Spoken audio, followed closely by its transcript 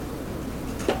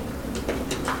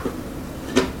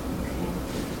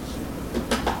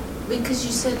Because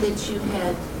you said that you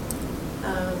had,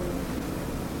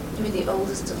 you were the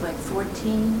oldest of like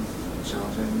 14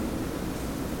 children,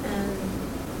 and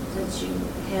that you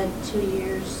had 2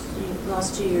 years, you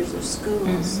lost 2 years of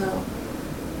school, so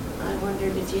I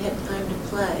wondered if you had time to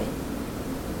play.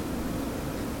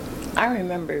 I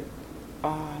remember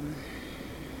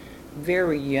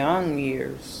very young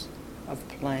years of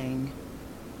playing,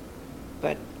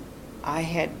 but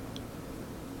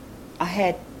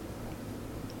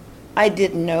I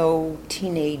didn't know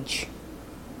teenage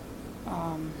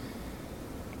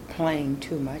playing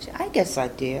too much. I guess I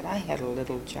did. I had a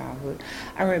little childhood.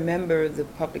 I remember the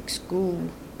public school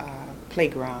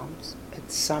playgrounds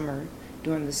at summer.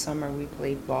 During the summer we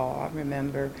played ball. I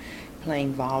remember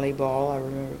playing volleyball. I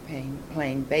remember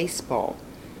playing baseball.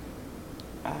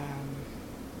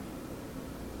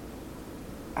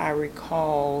 I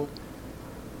recall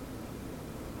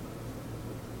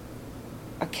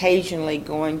occasionally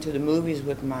going to the movies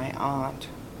with my aunt,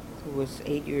 who was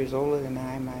 8 years older than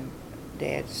I, my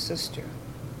dad's sister,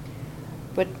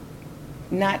 but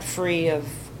not free of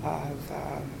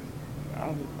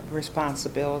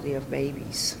responsibility of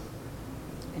babies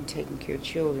and taking care of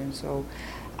children. So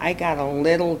I got a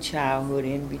little childhood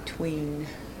in between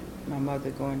my mother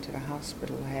going to the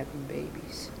hospital having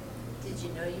babies. Did you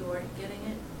know you weren't getting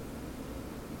it?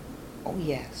 Oh,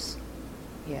 yes.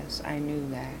 Yes, I knew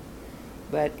that.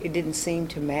 But it didn't seem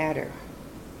to matter.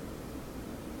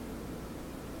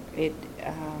 I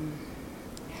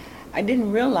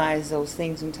didn't realize those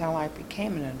things until I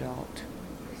became an adult.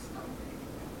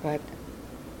 But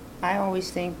I always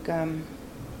think,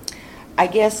 I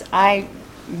guess I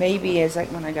maybe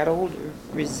when I got older,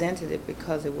 resented it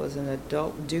because it was an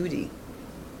adult duty.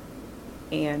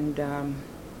 And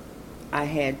I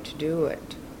had to do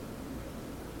it.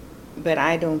 But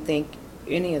I don't think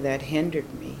any of that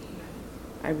hindered me.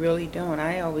 I really don't.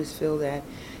 I always feel that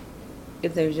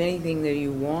if there's anything that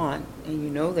you want and you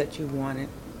know that you want it,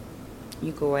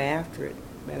 you go after it.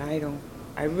 But I don't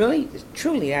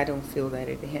feel that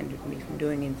it hindered me from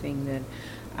doing anything that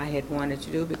I had wanted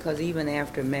to do, because even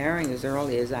after marrying as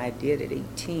early as I did at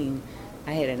 18,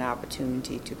 I had an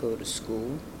opportunity to go to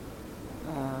school,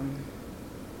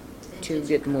 to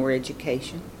get more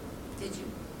education. Did you?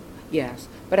 Yes,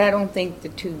 but I don't think the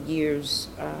 2 years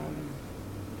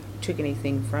took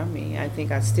anything from me. I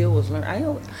think I still was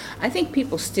learning. I think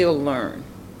people still learn.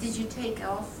 Did you take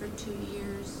off for 2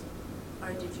 years,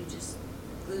 or did you just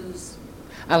lose?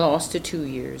 I lost to 2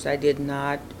 years. I did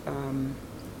not. When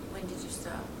did you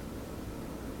stop?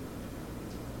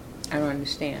 I don't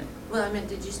understand. Well, I mean,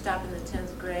 did you stop in the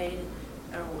 10th grade,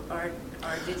 or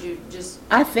did you just?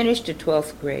 I finished the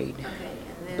 12th grade. Okay,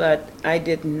 and then. But I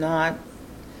did not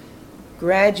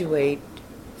graduate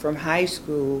from high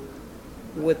school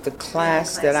with the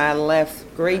class that I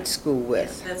left grade school with.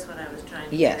 Yes, that's what I was trying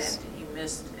to get at. You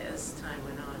missed as time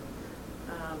went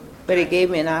on. But it gave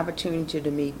me an opportunity to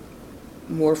meet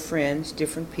more friends,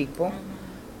 different people.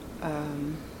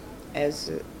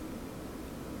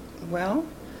 Well,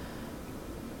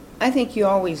 I think you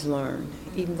always learn,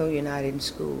 even though you're not in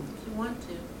school. If you want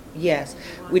to. Yes.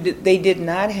 They did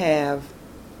not have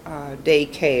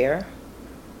daycare,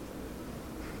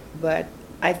 but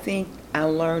I think I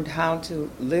learned how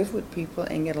to live with people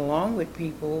and get along with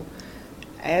people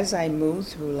as I moved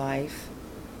through life.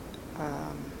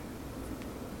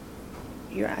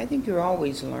 I think you're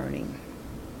always learning.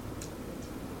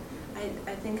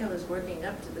 I think I was working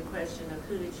up to the question of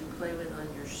who did you play with on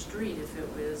your street, if it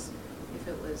was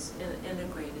an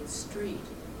integrated street.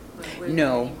 Were there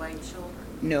any white children?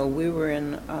 No, we were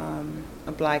in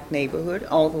a black neighborhood,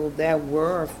 although there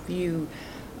were a few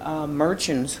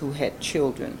merchants who had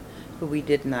children, but we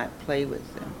did not play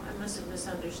with them. Oh, I must have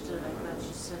misunderstood. I thought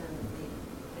you said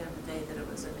the other day that it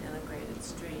was an integrated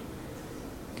street.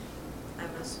 I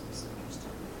must have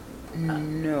misunderstood.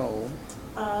 No.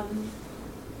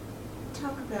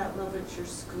 Talk about love at your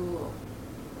school.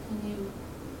 Can you,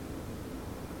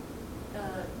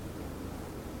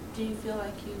 do you feel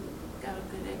like you got a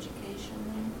good education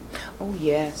there? Oh,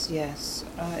 yes.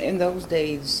 In those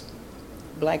days,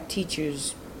 black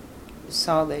teachers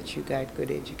saw that you got good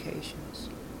educations.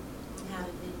 How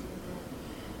did they do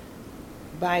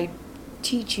that? By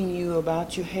teaching you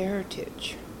about your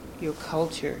heritage, your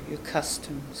culture, your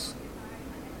customs,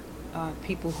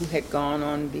 people who had gone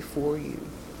on before you.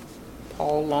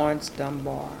 Paul Laurence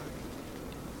Dunbar.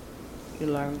 You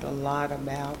learned a lot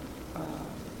about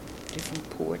different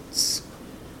poets,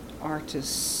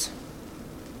 artists.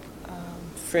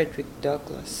 Frederick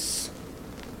Douglass,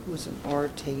 who was an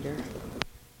orator.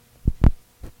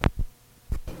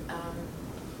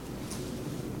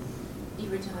 You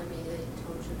were telling me they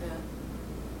told you about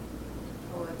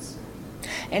poets.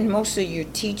 And most of your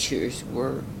teachers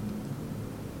were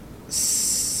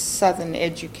Southern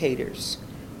educators.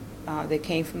 They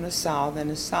came from the South, and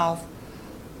the South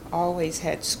always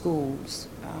had schools.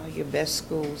 Your best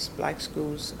schools, black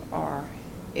schools, are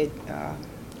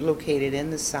located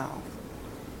in the South.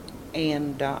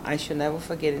 And I shall never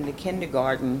forget, in the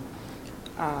kindergarten,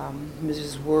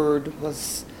 Mrs. Word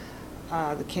was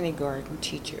the kindergarten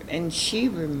teacher, and she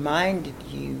reminded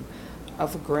you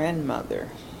of a grandmother,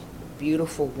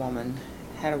 beautiful woman,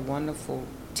 had a wonderful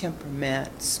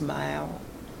temperament, smile,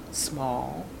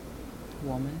 small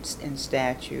woman in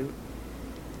stature.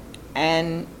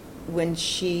 And when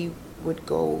she would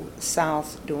go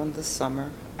south during the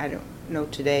summer, I don't know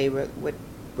today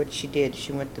what she did.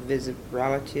 She went to visit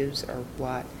relatives or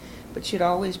what, but she'd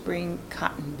always bring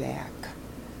cotton back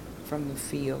from the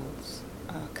fields,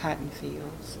 cotton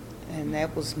fields. And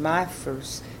that was my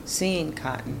first seeing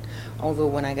cotton. Although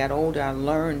when I got older, I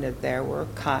learned that there were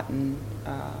cotton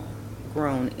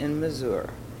grown in Missouri,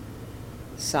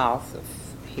 south of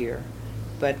here.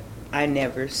 But I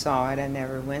never saw it. I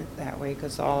never went that way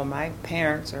because all of my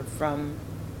parents are from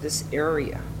this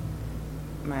area.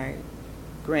 My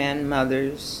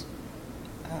grandmothers,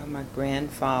 my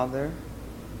grandfather,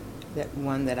 that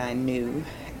one that I knew,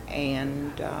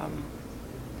 and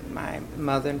my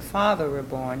mother and father were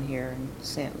born here in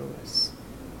St. Louis.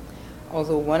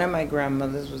 Although one of my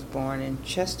grandmothers was born in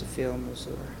Chesterfield,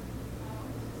 Missouri.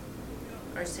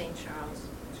 Or St. Charles.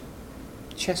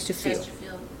 Chesterfield.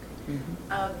 Chesterfield.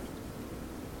 Mm-hmm.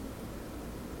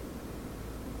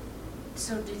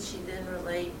 So did she then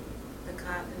relate the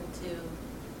cotton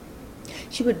to?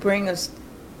 She would bring us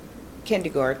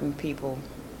kindergarten people.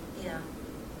 Yeah.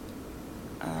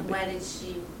 Why did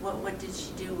she? What did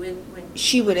she do when?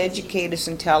 She would educate us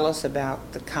and tell us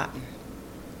about the cotton,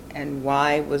 and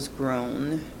why it was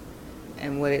grown,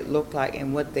 and what it looked like,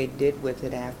 and what they did with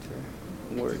it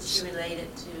afterwards. Did she relate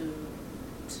it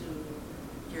to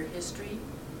your history?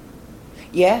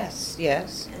 Yes,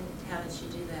 yes. And how did she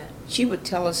do that? She would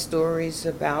tell us stories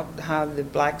about how the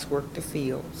blacks worked the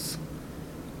fields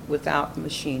without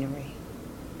machinery.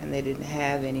 And they didn't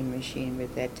have any machinery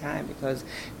at that time because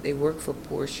they worked for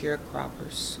poor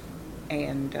sharecroppers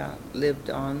and lived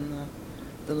on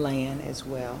the land as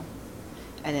well.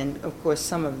 And then, of course,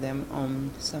 some of them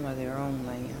owned some of their own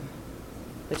land.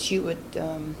 But she would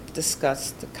discuss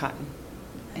the cotton,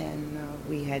 and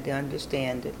we had to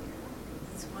understand it.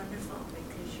 It's wonderful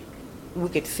because we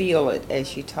could feel it as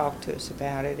she talked to us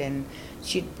about it, and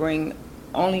she'd bring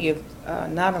only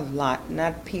not a lot,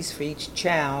 not a piece for each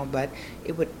child, but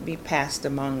it would be passed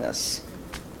among us.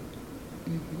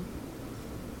 Mm-hmm.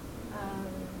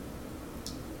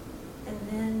 And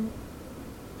then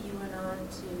you went on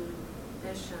to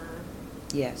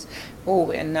Vashon. Yes.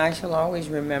 Oh, and I shall always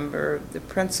remember the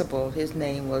principal. His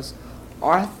name was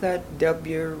Arthur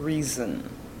W. Reason.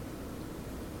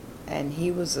 And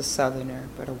he was a Southerner,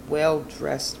 but a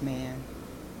well-dressed man,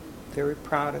 very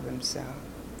proud of himself.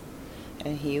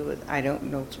 And he was, I don't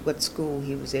know what school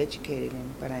he was educated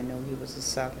in, but I know he was a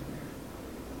Southerner.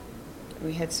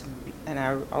 We had some, and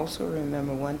I also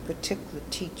remember one particular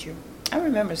teacher. I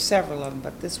remember several of them,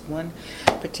 but this one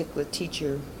particular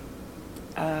teacher,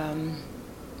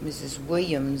 Mrs.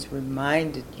 Williams,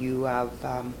 reminded you of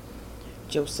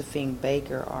Josephine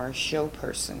Baker, our show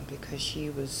person, because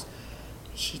she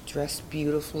dressed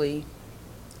beautifully.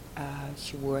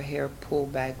 She wore her hair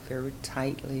pulled back very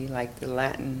tightly, like the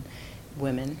Latin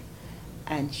women,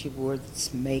 and she wore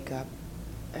this makeup,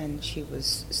 and she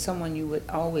was someone you would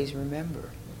always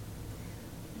remember.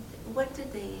 How'd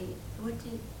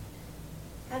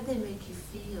they make you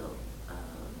feel?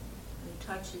 They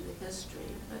taught you the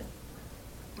history, but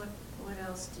what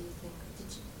else do you think?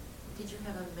 Did you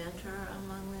have a mentor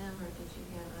among them, or did you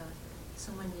have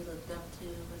someone you looked up to?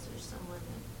 Was there someone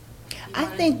that I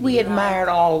think we admired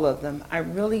all of them. I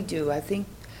really do. I think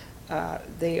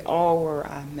they all were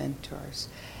our mentors.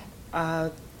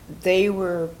 They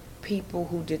were people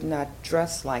who did not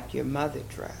dress like your mother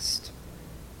dressed.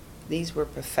 These were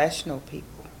professional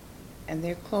people, and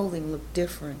their clothing looked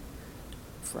different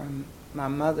from my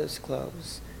mother's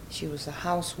clothes. She was a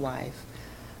housewife.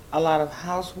 A lot of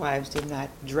housewives did not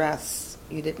dress.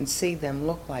 You didn't see them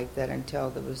look like that until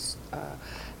there was,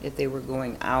 if they were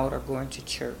going out or going to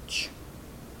church.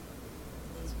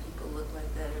 These people looked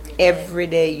like that every day. Every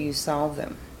day you saw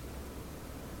them.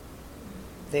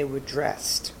 They were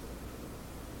dressed.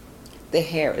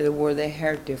 They wore their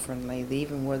hair differently. They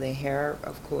even wore their hair,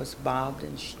 of course, bobbed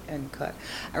and cut.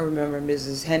 I remember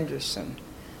Mrs. Henderson.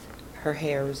 Her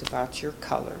hair was about your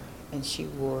color, and she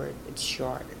wore it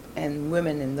short, and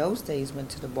women in those days went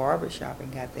to the barber shop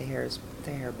and got their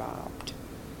hair bobbed.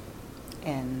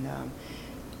 And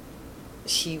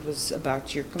she was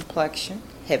about your complexion,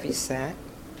 heavy set,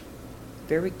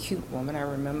 very cute woman. I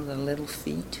remember the little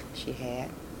feet she had.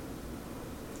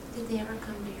 Did they ever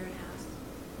come to your house?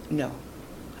 No.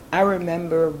 I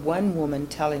remember one woman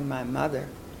telling my mother,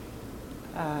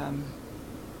 and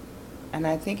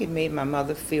I think it made my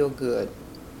mother feel good.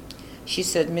 She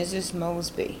said, "Mrs.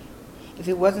 Mosby, if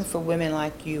it wasn't for women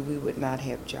like you, we would not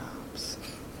have jobs."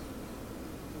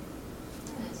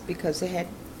 Because they had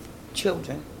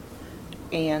children,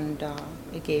 and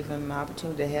it gave them an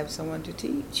opportunity to have someone to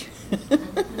teach.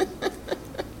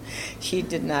 She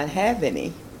did not have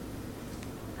any.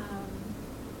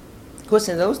 Of course,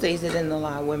 in those days, they didn't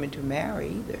allow women to marry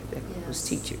either. That was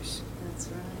teachers. That's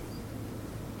right.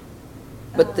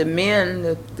 But the men,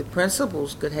 the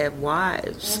principals, could have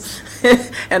wives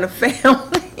and a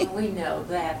family. Well, we know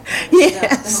that.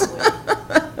 Yes. Stuff,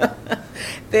 don't we?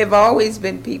 They've always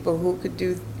been people who could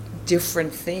do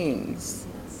different things.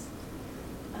 Yes.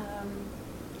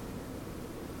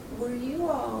 Were you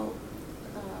all,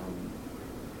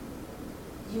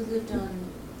 you lived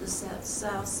on the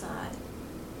south side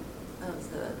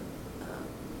of the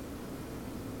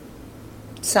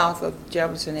South of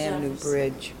Jefferson Avenue Jefferson.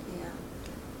 Bridge.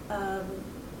 Yeah.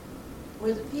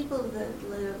 Were the people that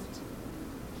lived,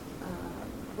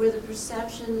 were the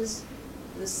perceptions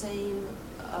the same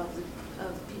of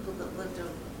people that lived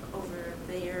over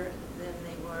there than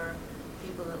they were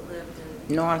people that lived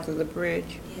in North of the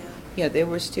bridge? Yeah. Yeah, there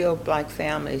were still black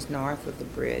families north of the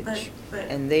bridge. But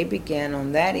and they began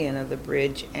on that end of the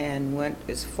bridge and went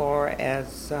as far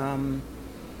as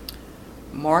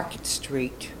Market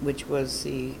Street, which was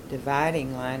the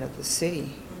dividing line of the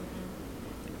city.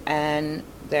 Mm-hmm. And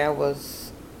there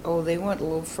was, they went a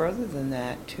little further than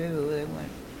that too. They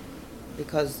went,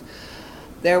 because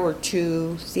there were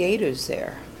 2 theaters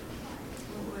there.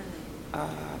 What were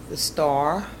they? The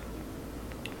Star,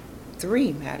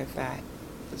 3 matter of fact.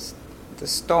 The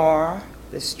Star,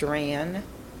 the Strand,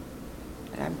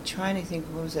 and I'm trying to think,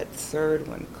 what was that third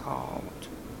one called?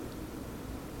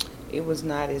 It was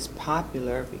not as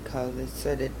popular because it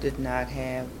said it did not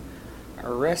have a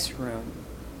restroom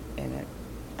in it.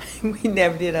 We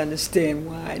never did understand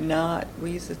why not.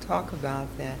 We used to talk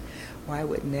about that. Why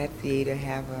wouldn't that theater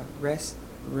have a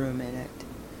restroom in it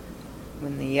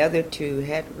when the other 2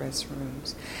 had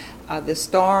restrooms? The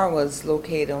Star was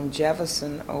located on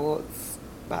Jefferson,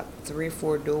 about 3 or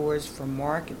 4 doors from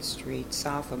Market Street,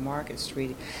 south of Market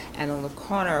Street, and on the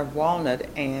corner of Walnut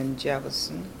and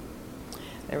Jefferson,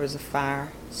 there was a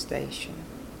fire station,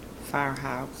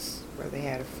 firehouse, where they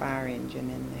had a fire engine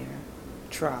in their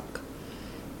truck.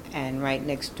 And right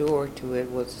next door to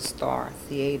it was the Star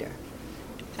Theater.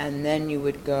 And then you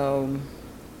would go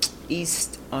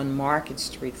east on Market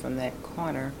Street from that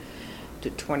corner to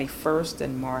 21st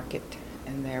and Market,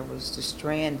 and there was the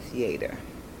Strand Theater,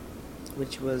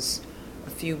 which was a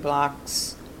few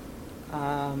blocks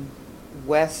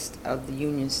west of the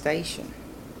Union Station.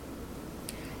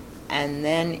 And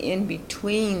then in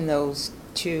between those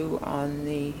 2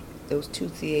 those 2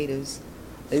 theaters,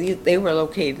 they were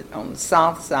located on the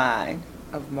south side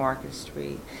of Market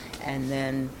Street, and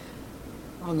then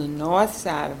on the north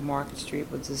side of Market Street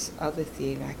was this other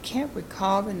theater. I can't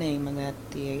recall the name of that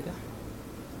theater.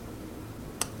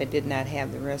 It did not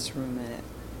have the restroom in it,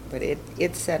 but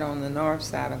it sat on the north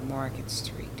side of Market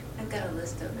Street. I've got a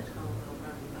list of them at home. I'll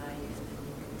run by you and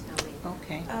you can tell me.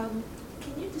 Okay.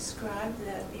 Can you describe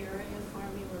that area for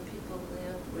me where people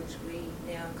lived, which we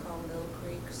now call Mill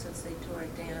Creek since they tore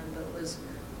it down, but was,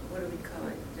 what do we call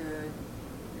it,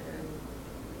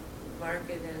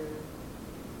 Market and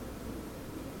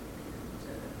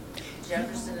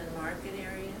Jefferson and Market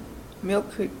area? Mill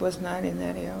Creek was not in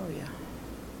that area.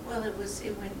 Well, it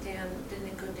went down, didn't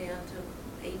it go down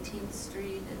to 18th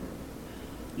Street and?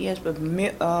 Yes, but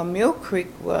Mill Creek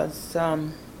was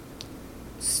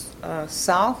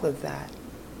south of that,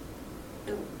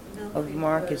 of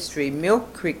Market Street. Mill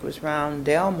Creek was around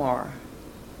Delmar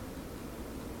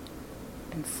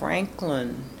and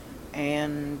Franklin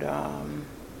and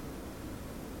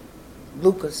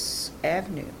Lucas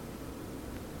Avenue.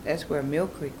 That's where Mill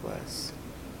Creek was.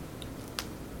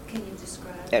 Can you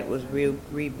describe that? Was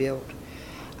rebuilt.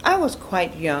 I was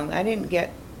quite young. I didn't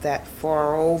get that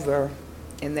far over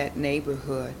in that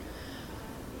neighborhood.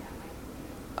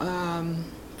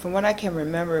 From what I can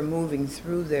remember moving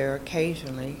through there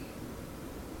occasionally,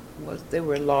 there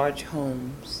were large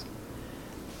homes.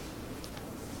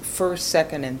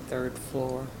 1st, 2nd, and 3rd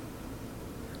floor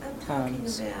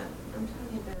homes. I'm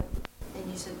talking about,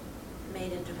 and you said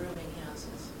made into rooming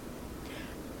houses.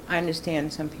 I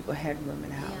understand some people had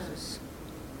rooming Yeah. houses.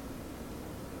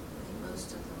 I think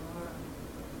most of them were.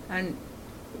 And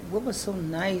what was so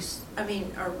nice, Or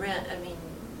then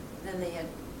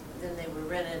they were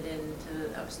rented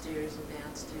into upstairs and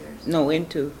downstairs. no,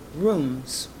 into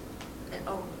rooms. And,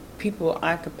 oh, People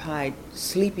occupied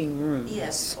sleeping rooms.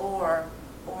 yes, or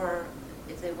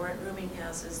if they weren't rooming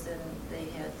houses, then they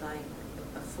had like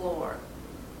a floor.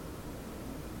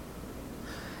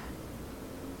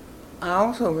 I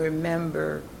also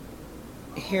remember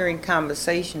hearing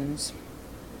conversations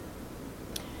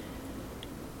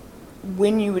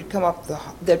when you would come up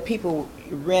that people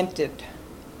rented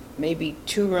maybe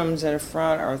 2 rooms in the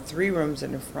front or 3 rooms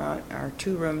in the front or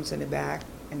 2 rooms in the back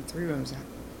and 3 rooms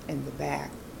in the back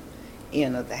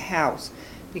end of the house,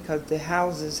 because the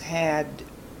houses had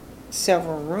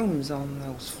several rooms on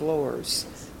those floors.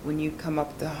 When you come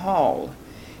up the hall,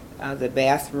 the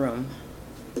bathroom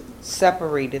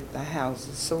separated the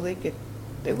houses so they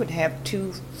would have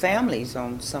 2 families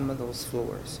on some of those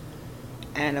floors.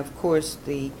 And of course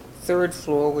the 3rd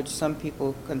floor, which some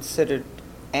people considered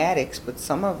attics, but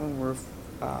some of them were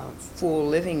full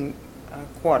living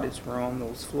quarters were on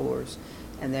those floors,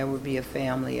 and there would be a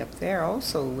family up there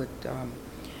also with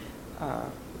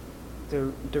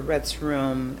the Reds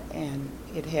room, and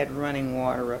it had running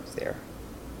water up there.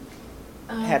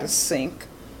 Had a sink,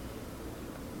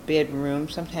 bedroom.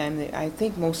 Sometimes I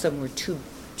think most of them were two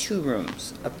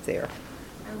rooms up there.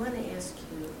 I want to ask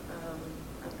you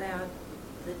about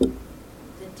the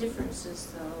differences,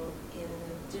 though, in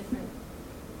the different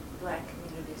black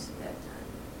communities at that time.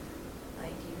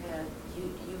 Like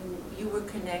you were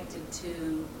connected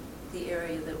to the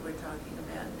area that we're talking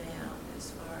about now,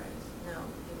 as far as, no,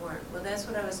 you weren't. Well, that's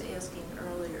what I was asking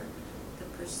earlier, the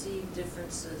perceived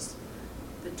differences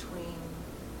between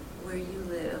where you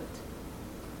lived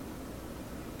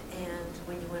and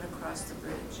when you went across the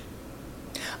bridge.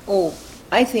 Oh,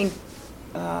 I think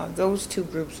those 2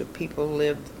 groups of people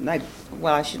lived,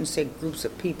 well, I shouldn't say groups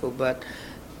of people, but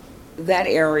that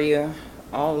area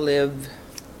all lived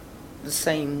the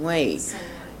same way.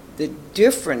 The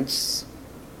difference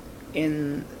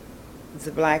in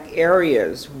the black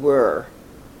areas were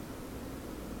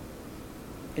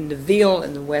in the Ville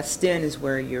and the West End is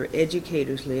where your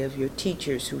educators live, your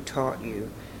teachers who taught you.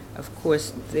 Of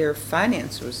course, their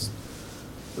finance was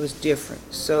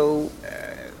different. So,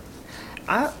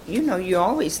 you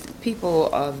always, people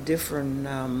of different,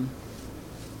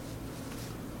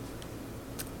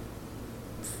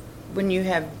 when you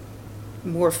have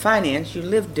more finance, you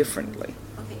live differently.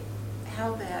 Okay,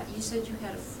 how about, you said you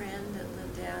had a friend that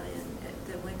lived out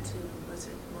that went to, was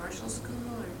it Marshall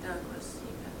School or Douglas?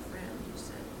 You had a friend, you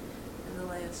said, in the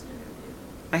last interview.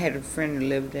 I had a friend who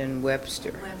lived in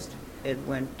Webster. Webster. It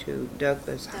went to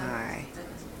Douglas High.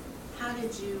 Douglas. How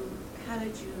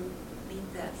did you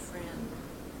meet that friend?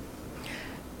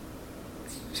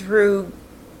 Through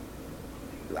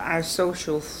our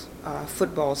social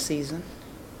football season,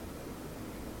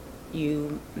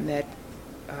 you met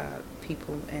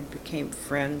people and became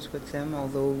friends with them,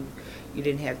 although you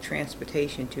didn't have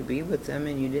transportation to be with them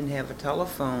and you didn't have a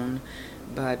telephone,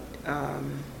 but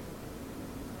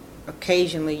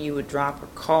occasionally you would drop a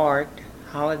card,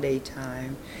 holiday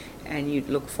time, and you'd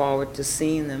look forward to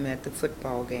seeing them at the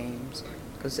football games.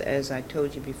 Because as I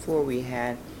told you before, we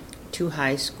had 2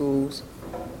 high schools,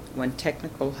 one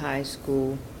technical high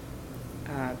school.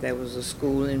 There was a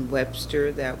school in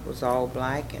Webster that was all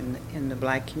black, and in the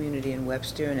black community in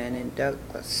Webster, and then in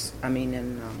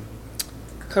in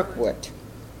Kirkwood.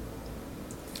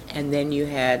 And then you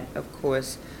had, of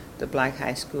course, the black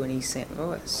high school in East St.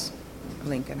 Louis,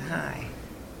 Lincoln High.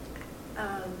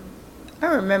 I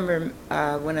remember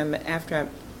after I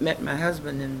met my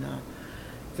husband in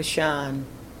Vashon,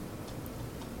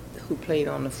 who played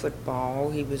on the football.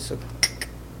 He was a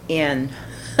end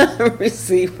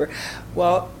receiver.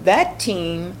 Well, that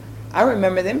team, I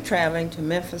remember them traveling to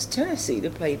Memphis, Tennessee to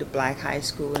play the black high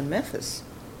school in Memphis.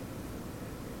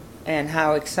 And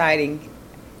how exciting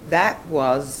that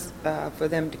was for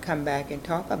them to come back and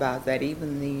talk about that.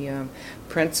 Even the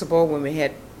principal, when we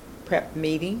had prep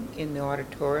meeting in the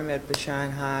auditorium at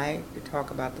Vashon High to talk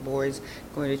about the boys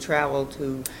going to travel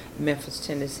to Memphis,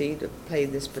 Tennessee to play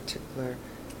this particular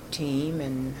team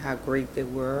and how great they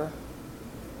were.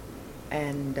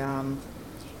 And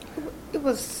it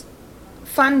was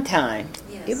fun time.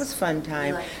 Yes. It was fun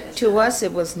time. Like that. To us,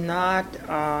 it was not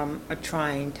a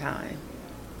trying time.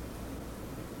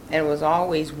 And it was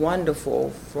always wonderful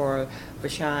for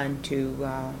Vashon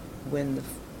to win the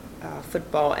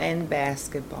football and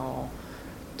basketball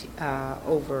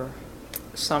over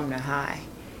Sumner High,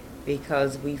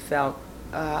 because we felt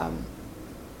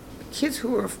kids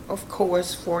who were, of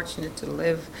course, fortunate to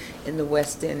live in the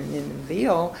West End and in the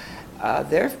Ville,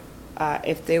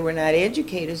 if they were not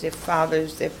educators, their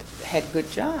fathers had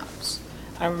good jobs.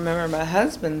 I remember my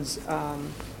husband's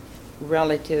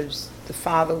relatives, the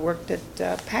father worked at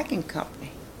a packing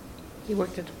company. He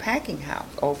worked at a packing house,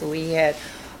 although he had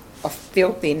a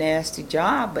filthy, nasty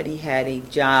job, but he had a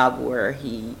job where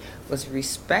he was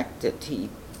respected. He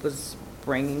was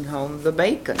bringing home the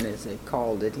bacon, as they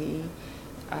called it.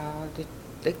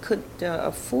 They could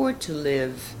afford to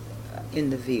live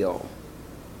in the Ville,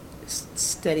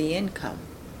 steady income.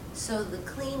 So the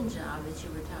clean job that you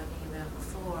were talking about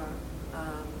before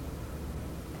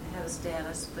had a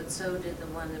status, but so did the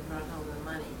one that brought home the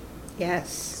money.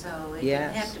 Yes. So it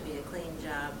yes. didn't have to be a clean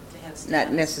job to have status.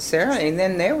 Not necessarily. And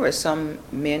then there were some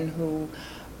men who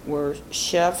were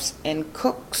chefs and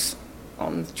cooks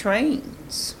on the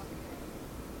trains,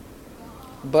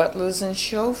 butlers and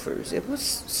chauffeurs. It was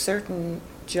certain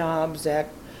jobs that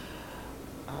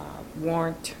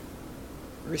weren't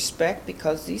respect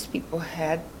because these people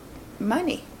had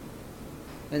money.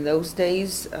 In those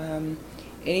days,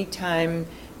 anytime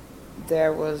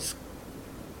there was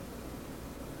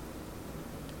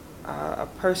a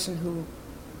person who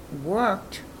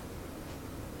worked,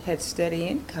 had steady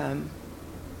income,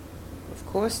 of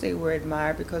course they were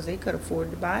admired because they could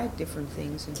afford to buy different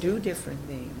things and do different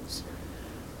things.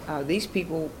 These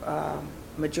people,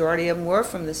 majority of them were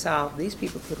from the South. These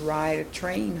people could ride a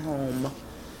train home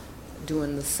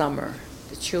during the summer.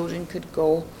 The children could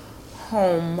go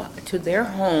home to their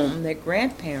home, their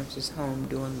grandparents' home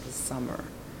during the summer,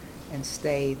 and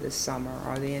stay the summer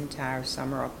or the entire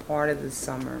summer or part of the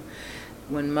summer,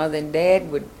 when mother and dad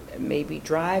would maybe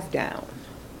drive down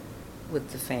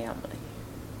with the family.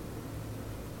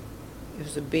 It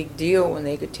was a big deal when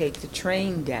they could take the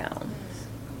train down,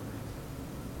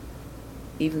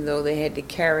 even though they had to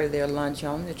carry their lunch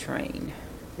on the train,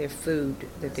 their food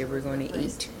that they were going to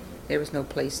eat. There was no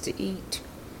place to eat.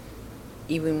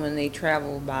 Even when they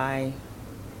traveled by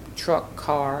truck,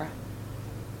 car,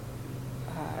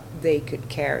 they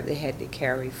had to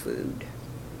carry food.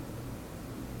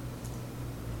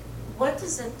 What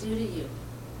does that do to you?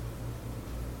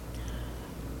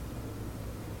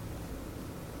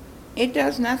 It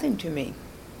does nothing to me.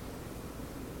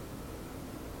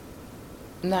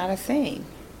 Not a thing.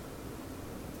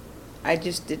 I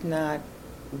just did not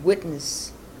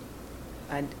witness.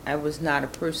 I was not a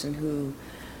person who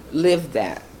lived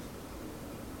that.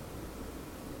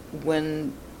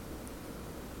 When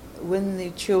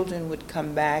the children would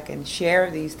come back and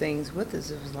share these things with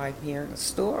us, it was like hearing a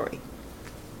story.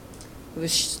 It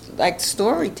was like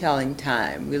storytelling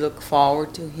time. We look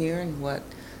forward to hearing what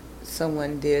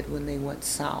someone did when they went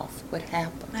south. What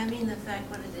happened? I mean, the fact,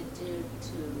 what did it do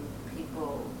to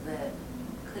people that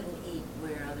couldn't eat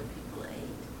where other people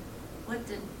ate? What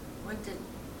did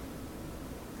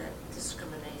that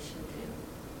discrimination do?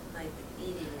 Like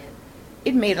eating it?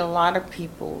 It made a lot of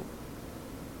people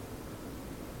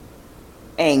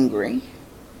angry.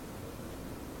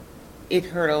 It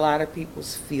hurt a lot of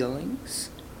people's feelings.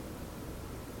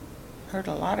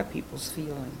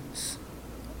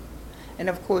 And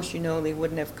of course, they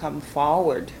wouldn't have come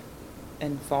forward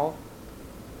and fought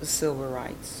the civil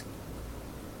rights.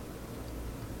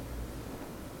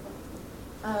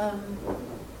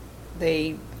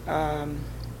 They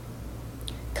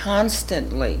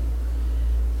constantly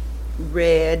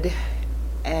read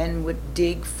and would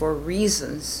dig for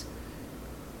reasons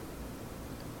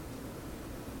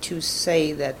to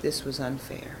say that this was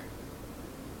unfair.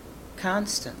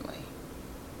 Constantly.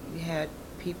 You had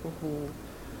people who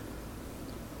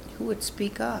would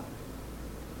speak up.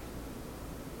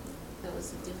 That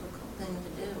was a difficult thing to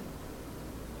do.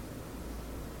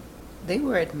 They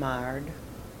were admired.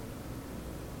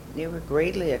 They were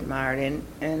greatly admired,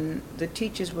 and the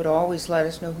teachers would always let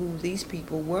us know who these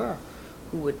people were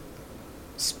who would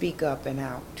speak up and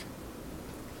out.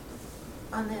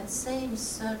 On that same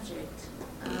subject,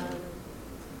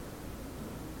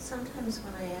 sometimes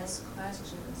when I ask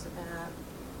questions about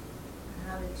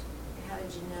how did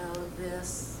you know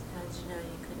this, how did you know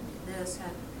you couldn't do this,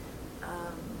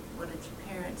 what did your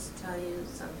parents tell you?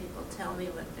 Some people tell me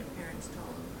what their parents told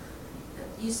them.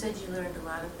 You said you learned a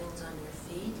lot of things on your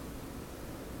feet.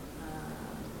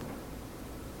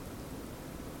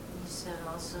 You said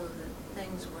also that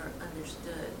things were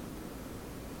understood.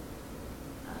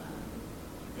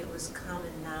 It was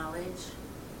common knowledge,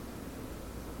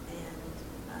 and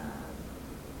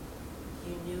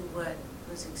you knew what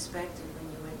was expected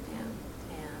when you went downtown.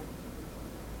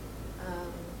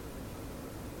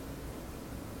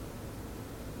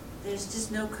 There's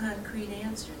just no concrete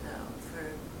answer, though,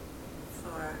 for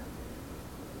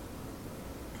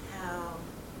how,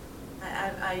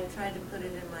 I tried to put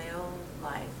it in my own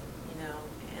life,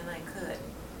 and I could.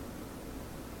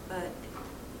 But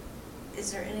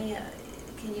is there any,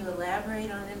 can you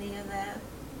elaborate on any of that?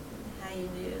 How you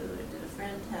knew, or did a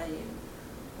friend tell you?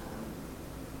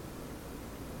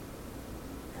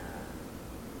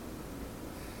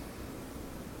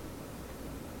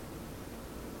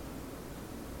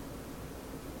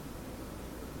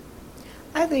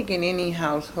 I think in any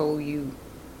household you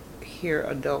hear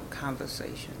adult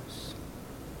conversations.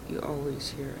 You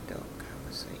always hear adult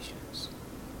conversations.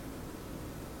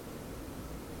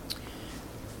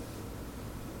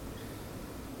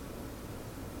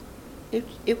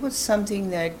 It was something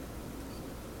that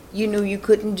you knew you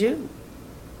couldn't do.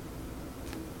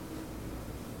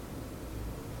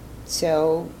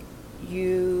 So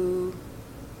you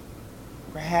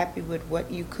were happy with what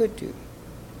you could do.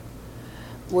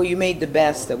 Well, you made the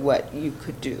best of what you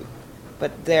could do.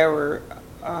 But there were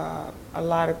a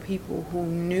lot of people who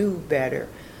knew better.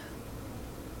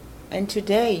 And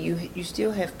today you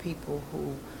still have people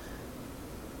who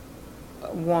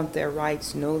want their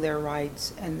rights, know their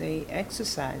rights, and they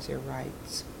exercise their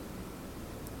rights.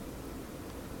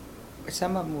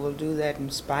 Some of them will do that in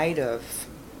spite of,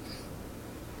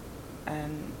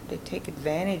 and they take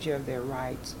advantage of their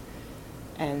rights.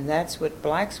 And that's what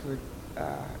blacks were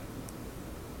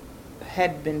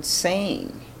had been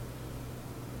saying.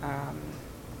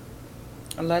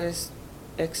 Let us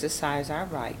exercise our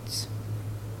rights.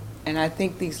 And I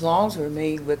think these laws were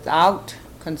made without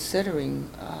considering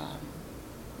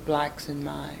blacks in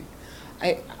mind.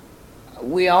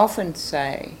 We often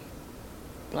say,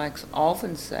 blacks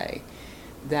often say,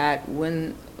 that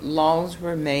when laws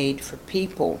were made for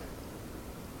people,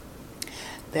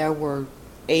 there were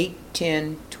 8,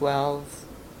 10, 12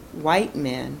 white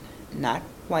men, not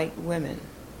white women,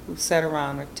 who sat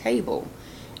around a table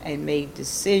and made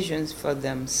decisions for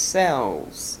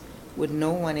themselves with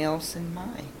no one else in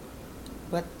mind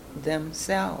but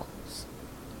themselves.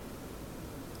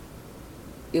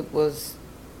 It was,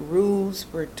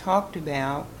 rules were talked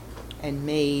about and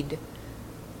made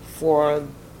for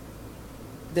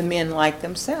the men like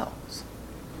themselves.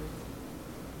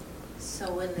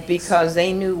 So when they, because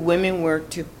they knew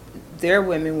their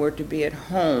women were to be at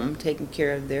home taking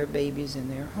care of their babies in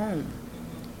their home.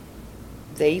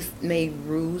 They made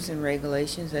rules and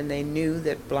regulations, and they knew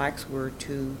that blacks were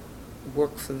to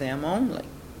work for them only.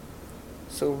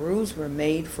 So rules were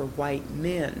made for white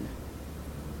men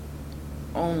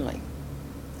only.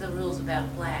 the rules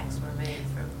about blacks were made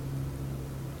for?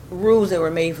 Rules that were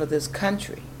made for this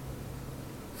country,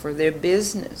 for their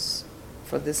business,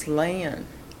 for this land,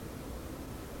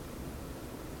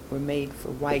 were made for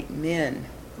white men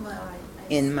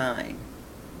in mind.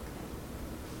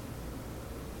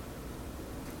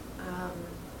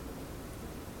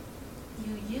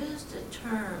 You used a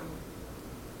term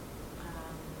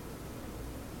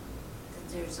that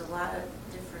there's a lot of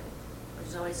different,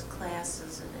 there's always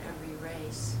classes in every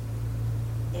race.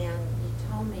 And you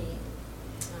told me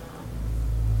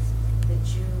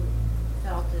that you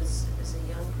felt as a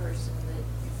young person that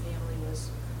your family was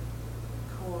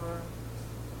poor,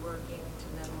 working to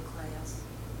middle class,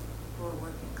 poor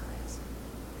working class.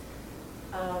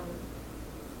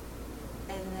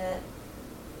 And that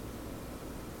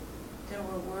there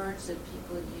were words that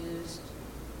people used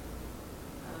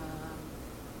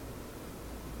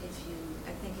I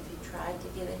think if you tried to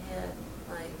get ahead,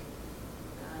 like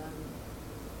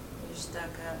you're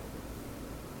stuck up.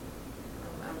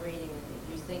 I'm reading it.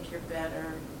 You think you're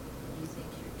better, you think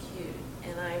you're cute.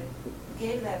 And I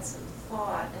gave that some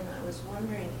thought, and I was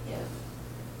wondering if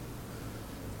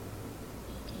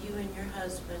you and your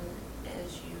husband,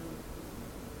 as you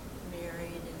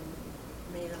married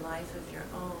and made a life of your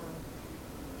own,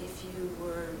 if you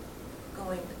were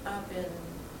going up in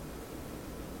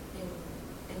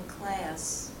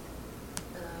class,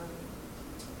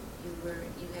 you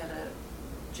had a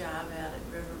job out at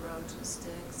River Roads with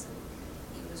Stix, and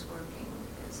he was working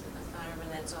as a fireman.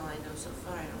 That's all I know so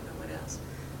far. I don't know what else.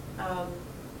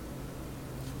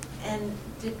 And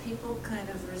did people kind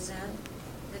of resent,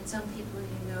 did some people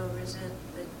resent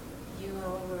that you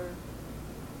all were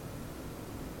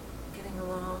getting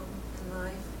along in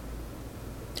life?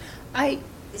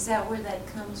 Is that where that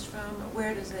comes from?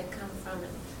 Where does that come from?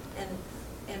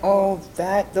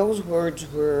 Those words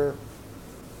were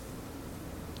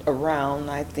around,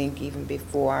 I think, even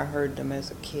before I heard them as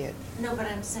a kid. No, but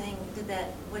I'm saying, what did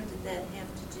that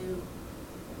have to do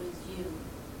with you?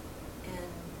 And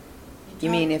you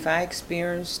mean if I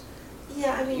experienced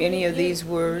any of these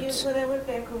words? When I went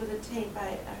back over the tape,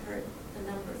 I heard a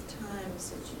number of times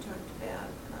that you talked about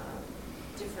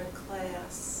different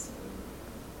class and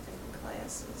different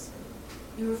classes. And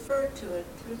you referred to it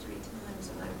 2 or 3 times,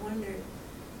 and I wondered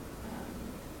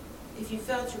if you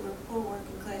felt you were poor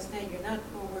working class now. You're not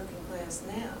poor working class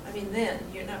now. I mean, then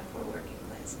you're not poor working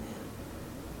class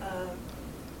now.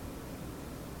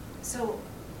 So,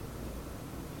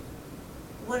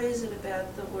 what is it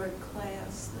about the word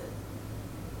class that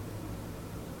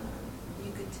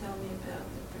you could tell me about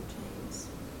that pertains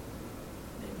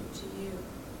maybe to you?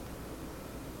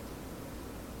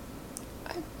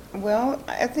 Well,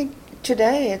 I think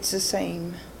today it's the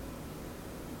same.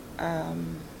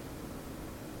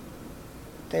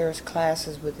 There's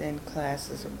classes within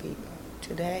classes of people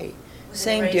today. Within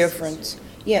Same races, difference. you mean?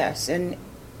 Yes, and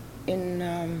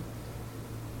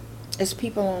as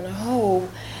people on the whole,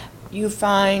 you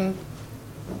find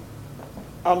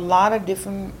a lot of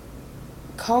different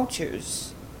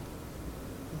cultures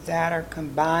that are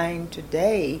combined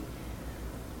today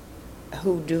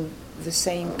who do the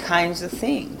same kinds of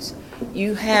things.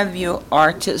 You have your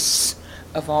artists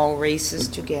of all races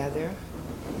together.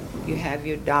 You have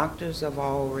your doctors of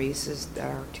all races that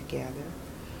are together.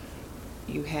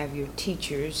 You have your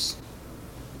teachers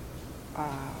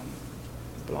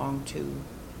belong to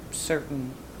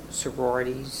certain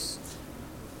sororities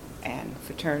and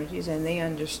fraternities, and they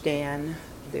understand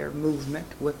their movement,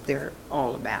 what they're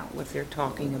all about, what they're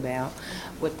talking about,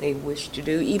 what they wish to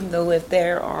do, even though if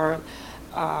there are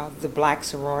the black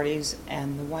sororities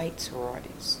and the white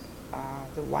sororities,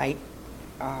 the white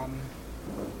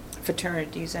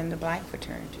fraternities and the black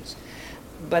fraternities.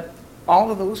 But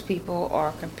all of those people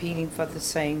are competing for the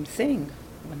same thing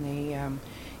when they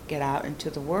get out into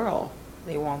the world.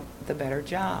 They want the better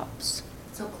jobs.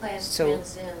 So class So-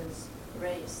 transcends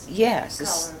race. Yes,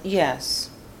 Color. yes.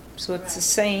 So it's the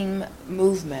same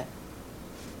movement,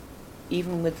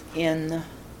 even within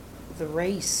the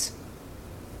race.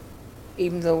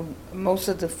 Even though most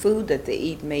of the food that they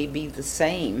eat may be the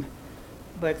same,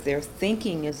 but their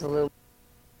thinking is a little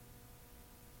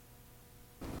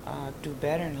do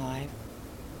better in life.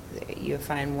 You'll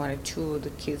find 1 or 2 of the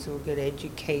kids will get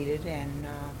educated and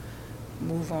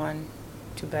move on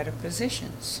to better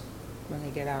positions when they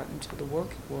get out into the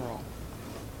working world.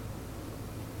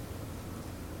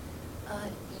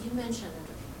 You mentioned,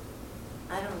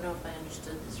 I don't know if I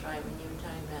understood this right, when you were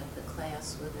talking about the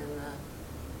class within the,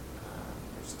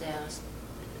 or status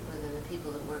within the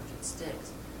people that worked at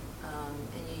Stix,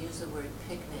 and you used the word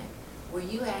picnic. Were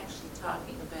you actually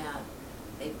talking about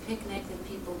a picnic that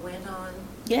people went on?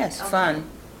 Yes, Okay. fun.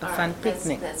 A All fun right,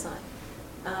 picnic. That's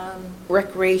fine.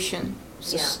 Recreation,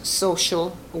 Yeah.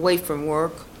 social, away from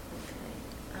work. Okay.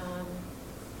 I'm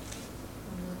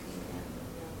looking at the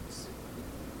notes.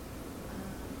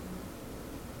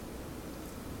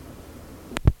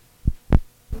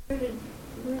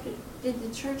 Did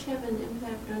the church have an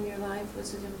impact on your life?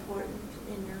 Was it important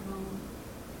in your home?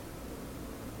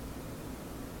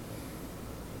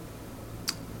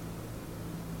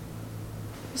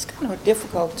 It's kind of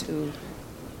difficult to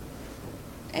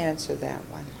answer that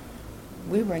one.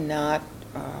 We were not,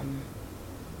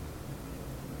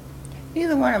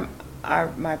 neither one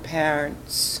of my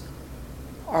parents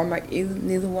or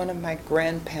neither one of my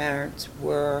grandparents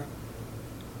were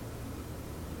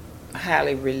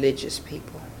highly religious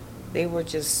people. They were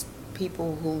just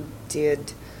people who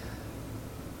did,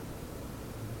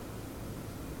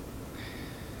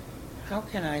 how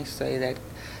can I say that?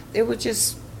 They were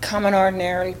just common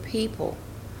ordinary people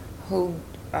who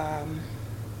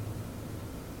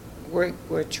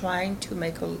were trying to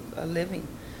make a living,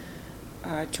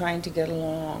 trying to get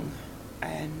along,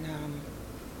 and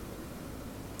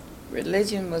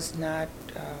religion was not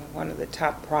one of the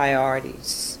top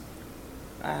priorities.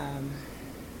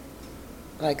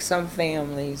 Like some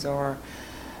families or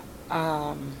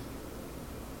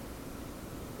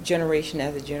generation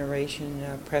after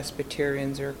generation,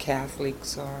 Presbyterians or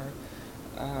Catholics or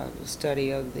the study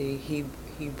of the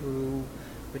Hebrew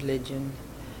religion.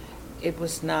 It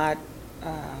was not,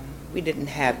 we didn't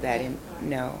have that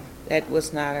no, that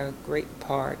was not a great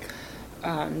part.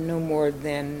 No more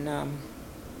than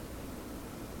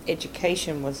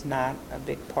education was not a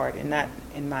big part, and not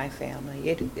in my family.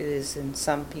 It is in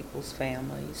some people's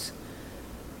families,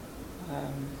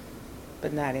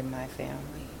 but not in my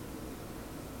family.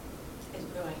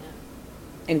 And growing up?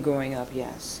 And growing up,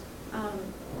 yes.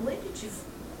 When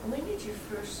did you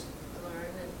first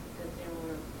learn that there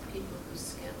were people whose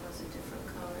skin was a different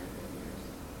color than yours?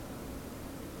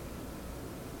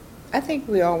 I think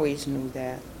we always knew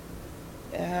that.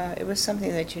 It was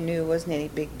something that you knew. It wasn't any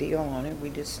big deal on it. We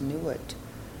just knew it.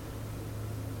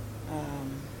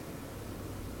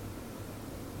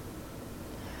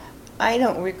 I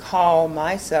don't recall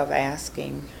myself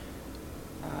asking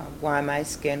why my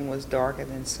skin was darker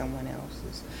than someone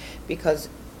else's, because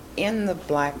in the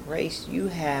black race you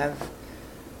have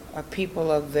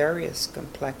people of various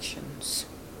complexions.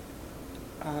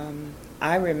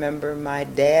 I remember my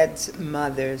dad's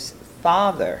mother's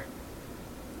father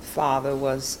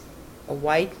was a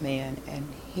white man, and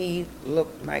he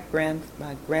looked, my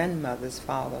grandmother's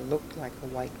father looked like a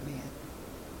white man.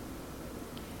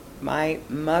 My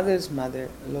mother's mother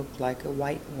looked like a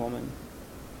white woman.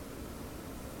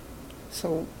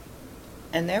 So,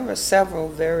 and there were several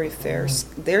very fair,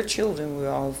 their children were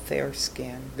all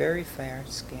fair-skinned, very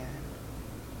fair-skinned.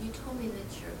 You told me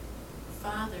that your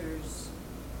father's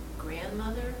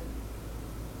grandmother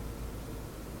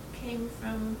came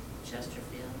from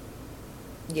Chesterfield?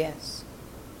 Yes.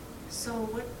 So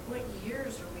what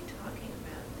years are we talking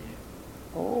about there?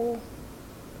 Oh,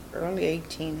 early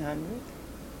 1800.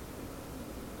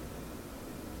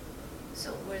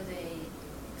 So were they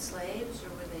slaves or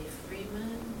were they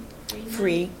freemen?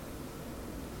 Free.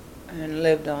 And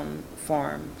lived on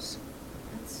farms.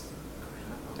 That's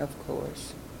incredible. Of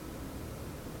course.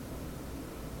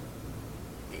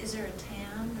 Is there a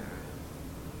town or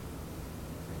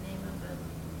a name of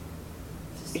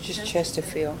a... It's just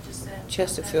Chesterfield. Just that,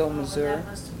 Chesterfield, that, Missouri. That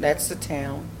must have been, That's the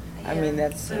town. I mean,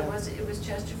 that's... But it was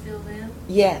Chesterfield then?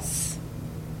 Yes.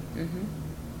 Mm-hmm.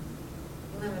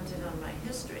 Limited on my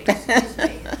history, excuse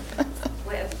me.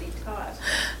 Glad to be taught.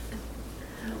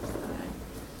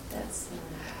 That's...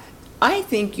 I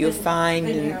think you'll find...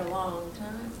 Been here a long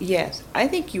time. Yes. I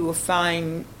think you will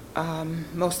find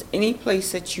most any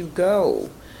place that you go,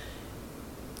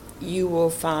 you will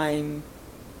find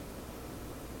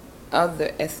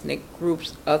other ethnic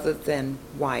groups other than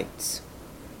whites.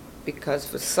 Because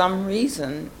for some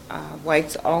reason,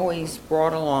 whites always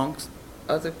brought along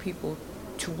other people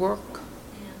to work.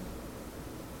 Yeah.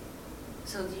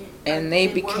 So do you, And they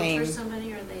worked became... for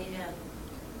somebody, or they had...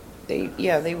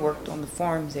 They worked on the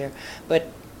farms there. But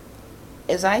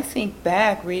as I think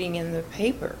back, reading in the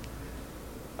paper,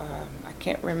 I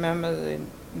can't remember the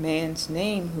man's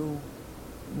name who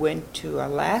went to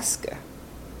Alaska,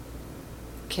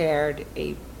 carried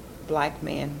a black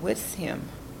man with him.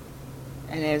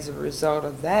 And as a result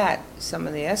of that, some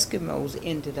of the Eskimos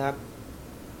ended up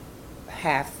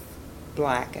half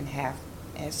black and half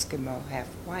Eskimo, half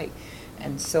white.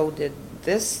 And so did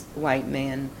this white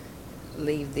man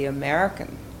leave the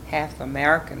American, half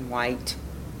American white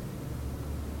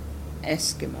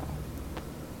Eskimo.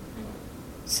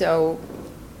 So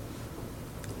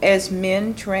as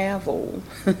men travel,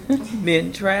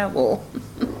 men travel.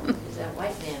 Is that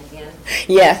white man again?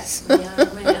 Yes.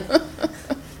 Young man.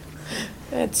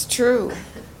 That's true.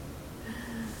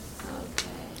 Okay.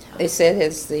 They said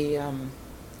as the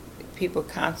people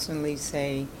constantly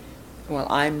say, well,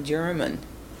 I'm German.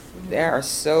 There are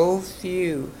so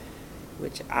few,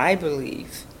 which I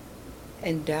believe,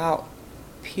 endowed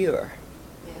pure.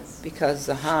 Yes. Because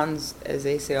the Hans, as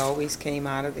they say, always came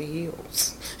out of the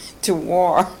hills to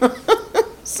war.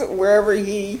 So wherever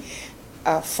he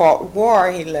fought war,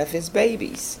 he left his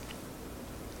babies.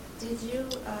 Did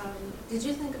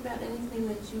you think about anything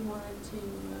that you wanted to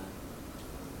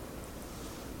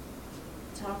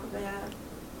talk about?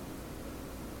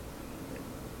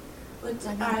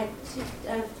 I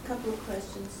have a couple of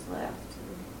questions left.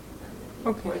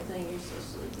 Okay. Poor thing, you're so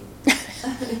sleepy.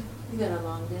 You've got a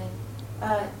long day.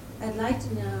 I'd like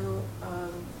to know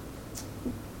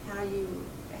how you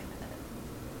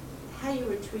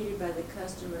were treated by the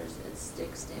customers at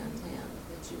Stix downtown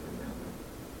that you remember.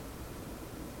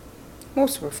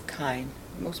 Most were kind.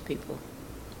 Most people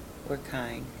were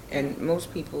kind. And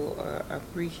most people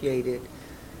appreciated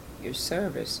your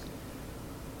service.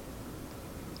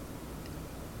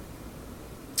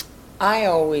 I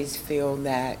always feel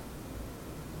that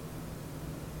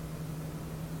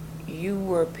you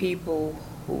were people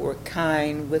who were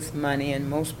kind with money, and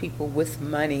most people with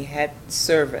money had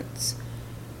servants.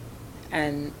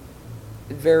 And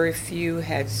very few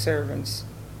had servants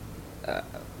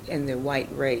in the white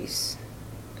race.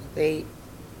 They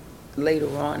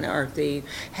later on, or if they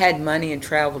had money and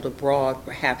traveled abroad,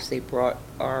 perhaps they brought,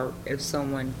 or if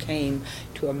someone came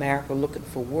to America looking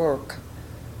for work,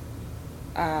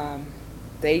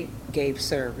 they gave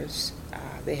service.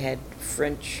 They had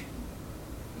French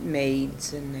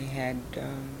maids, and they had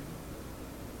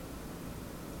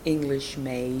English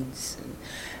maids,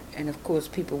 and of course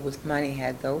people with money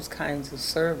had those kinds of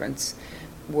servants,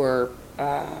 were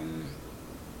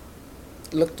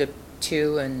looked up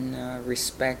to and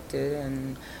respected,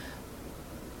 and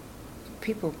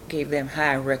people gave them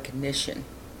high recognition.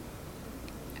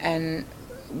 And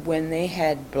when they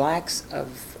had blacks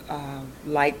of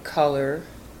light color,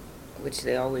 which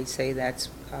they always say that's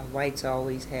whites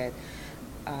always had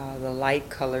the light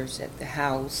colors at the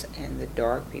house, and the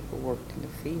dark people worked in the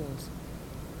fields,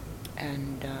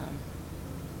 and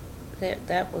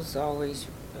that was always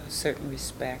a certain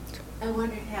respect. I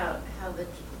wondered how the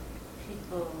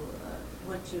people,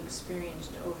 what you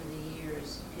experienced over the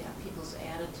years, people's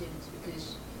attitudes,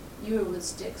 because you were with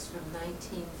Stix from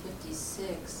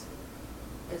 1956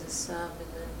 as a sub,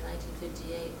 and then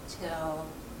 1958 till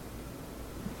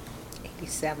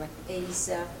 87,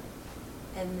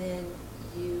 and then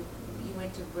you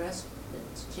went to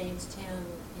Jamestown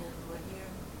in what year?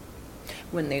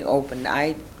 When they opened,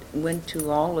 I went to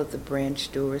all of the branch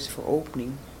stores for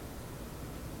opening.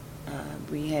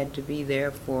 We had to be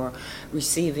there for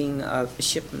receiving of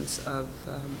shipments of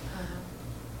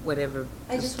whatever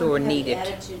the store needed. I just wondered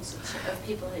how the attitudes of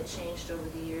people had changed over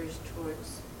the years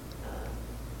towards...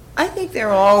 I think there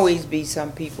will always be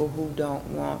some people who don't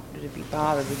want to be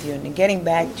bothered with you. And getting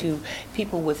back to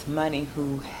people with money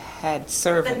who had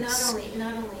servants. But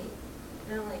not only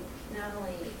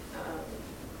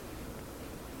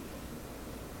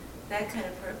that kind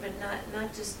of person, but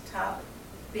not just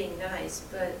being nice,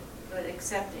 but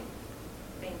accepting,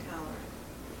 being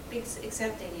tolerant,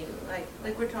 accepting you,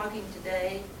 like we're talking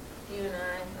today, you and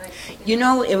I.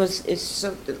 It's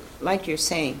so, like you're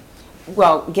saying.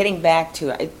 Well, getting back to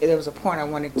it, there was a point I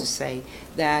wanted to say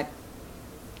that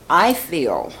I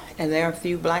feel, and there are a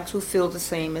few blacks who feel the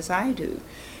same as I do,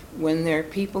 when there are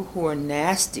people who are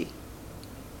nasty,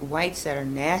 whites that are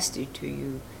nasty to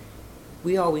you,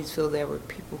 we always feel there were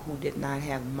people who did not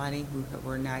have money, who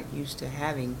were not used to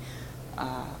having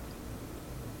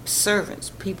servants,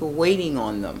 people waiting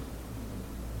on them.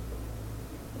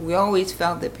 We always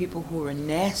felt that people who were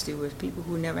nasty were people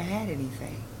who never had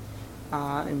anything,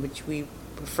 in which we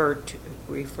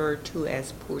referred to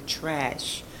as poor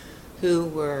trash, who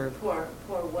were... Poor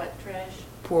what trash?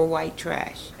 Poor white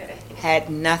trash. Okay. Had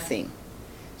nothing.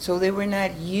 So they were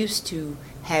not used to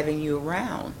having you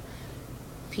around.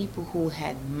 People who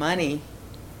had money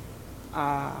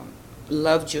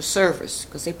loved your service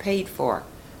because they paid for it.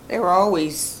 There were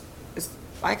always,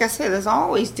 like I said, there's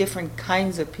always different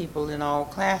kinds of people in all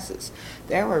classes.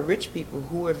 There were rich people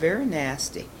who were very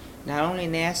nasty. Not only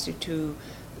nasty to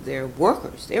their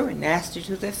workers, they were nasty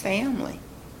to their family.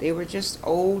 They were just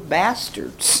old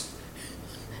bastards.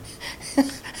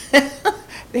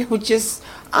 They were just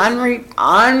ornery,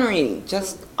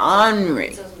 just ornery.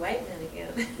 It's those white men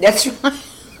again. That's right.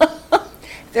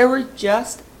 They were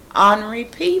just ornery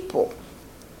people.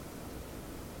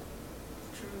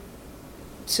 True.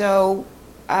 So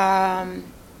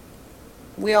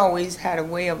we always had a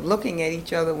way of looking at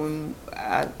each other when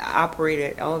I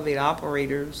operated elevator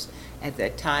operators at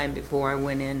that time before I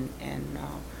went in and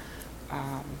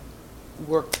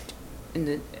worked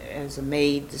as a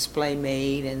maid, display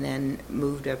maid, and then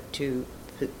moved up to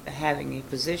having a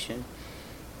position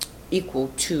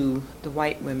equal to the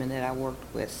white women that I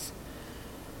worked with.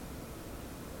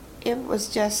 It was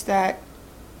just that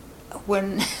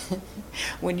when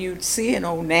you'd see an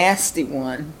old nasty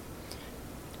one,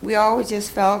 we always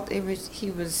just felt he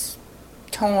was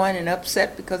torn and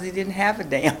upset because he didn't have a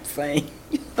damn thing.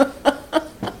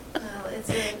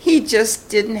 He just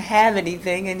didn't have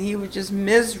anything, and he was just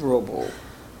miserable.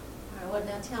 All right, well,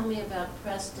 now tell me about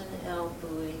Preston L.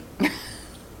 Bouie.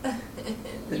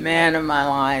 The man of my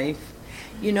life.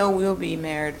 You know, we'll be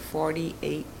married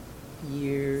 48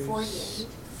 years. 48?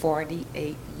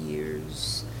 48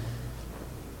 years.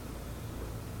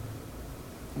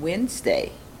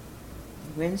 Wednesday?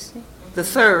 Mm-hmm. The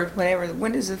 3rd,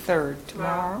 when is the 3rd?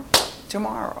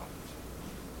 Tomorrow.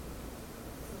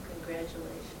 Congratulations.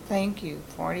 Thank you.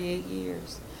 48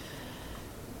 years.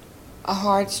 A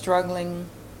hard struggling,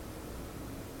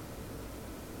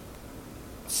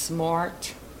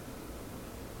 smart,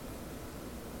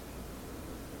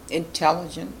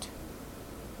 intelligent,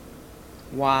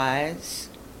 wise,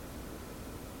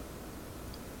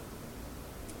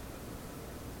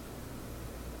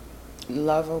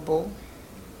 lovable,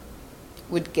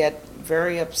 would get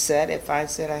very upset if I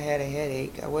said I had a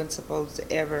headache. I wasn't supposed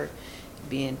to ever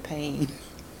be in pain.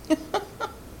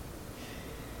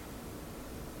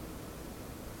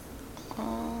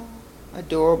 Oh,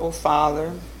 adorable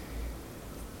father.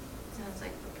 Sounds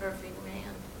like the perfect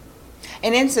man.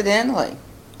 And incidentally,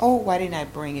 why didn't I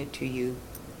bring it to you?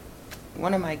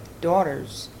 One of my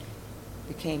daughters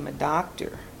became a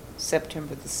doctor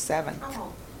September the 7th. Oh,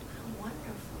 how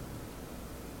wonderful.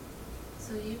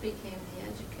 So you became the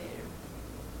educator.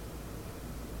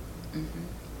 Mm-hmm.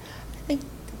 I think,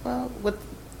 with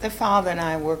the father and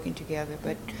I working together,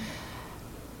 but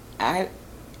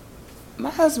My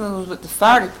husband was with the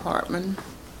fire department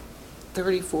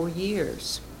 34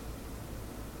 years.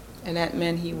 And that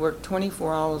meant he worked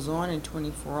 24 hours on and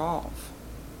 24 off.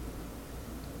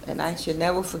 And I should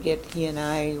never forget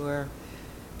we were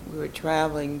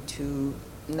traveling to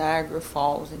Niagara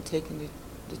Falls and taking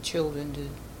the children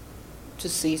to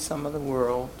see some of the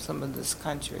world, some of this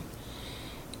country.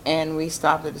 And we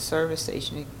stopped at the service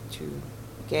station to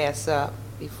gas up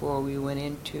before we went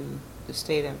into the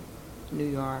state of New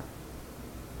York.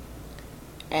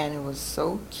 And it was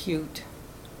so cute.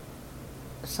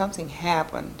 Something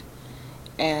happened,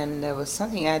 and there was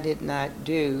something I did not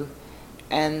do,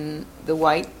 and the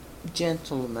white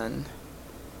gentleman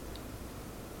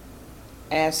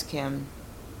asked him,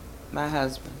 my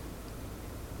husband,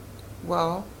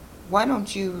 well, why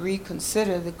don't you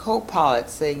reconsider the co-pilot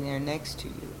sitting there next to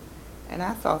you? And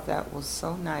I thought that was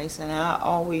so nice, and I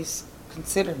always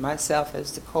considered myself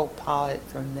as the co-pilot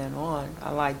from then on.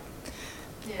 I like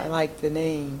the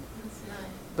name. That's nice.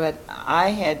 But I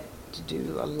had to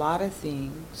do a lot of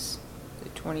things, the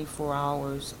 24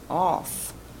 hours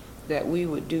off, that we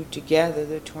would do together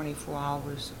the 24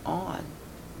 hours on.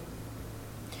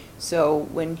 So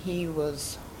when he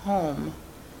was home,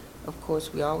 of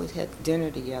course, we always had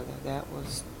dinner together. That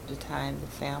was the time the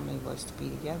family was to be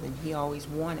together, and he always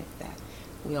wanted that.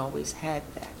 We always had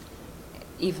that,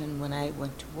 even when I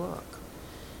went to work.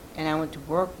 And I went to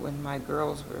work when my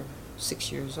girls were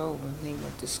 6 years old, when they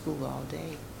went to school all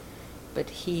day. But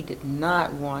he did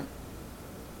not want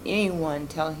anyone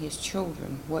telling his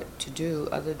children what to do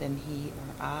other than he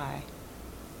or I.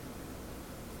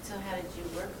 So how did you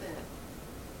work then?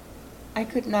 I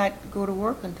could not go to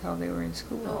work until they were in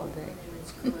school all day. When they were in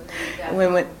school and then you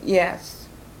got home. Yes.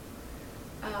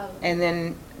 Um, And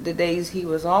then the days he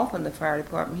was off in the fire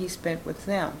department, he spent with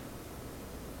them.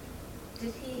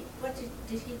 Did he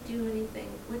do anything?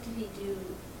 What did he do?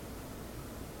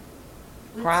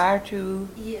 Prior to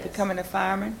Yes. becoming a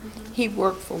fireman, Mhm. he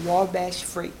worked for Wabash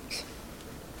Freight.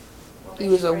 He Wabash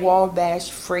was a Freight? Wabash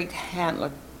Freight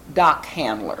handler, dock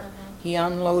handler. Uh-huh. He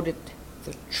unloaded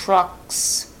the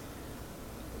trucks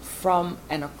from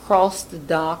and across the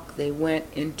dock. They went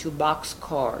into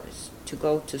boxcars to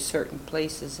go to certain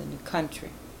places in the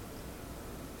country.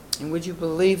 And would you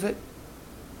believe it?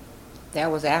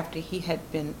 That was after he had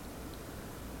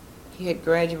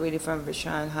graduated from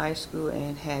Fontbonne High School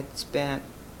and had spent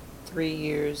 3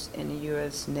 years in the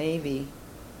U.S. Navy,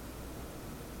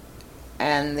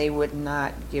 and they would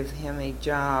not give him a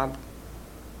job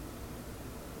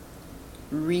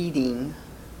reading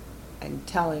and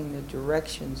telling the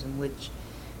directions in which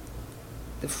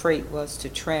the freight was to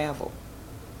travel.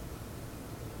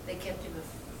 They kept him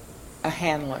A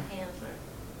handler. a handler.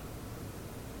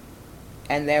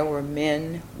 And there were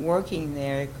men working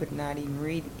there who could not even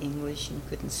read English and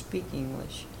couldn't speak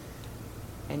English.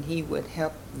 And he would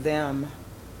help them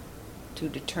to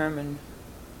determine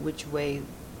which way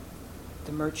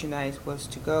the merchandise was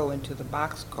to go into the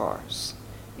boxcars,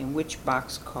 in which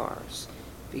boxcars,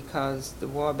 because the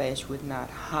Wabash would not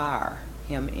hire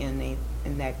him in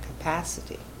that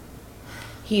capacity.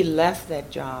 He left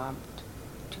that job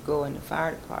to go in the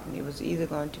fire department. It was either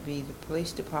going to be the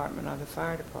police department or the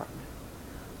fire department,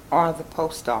 or the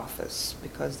post office,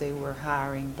 because they were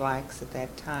hiring blacks at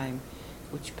that time,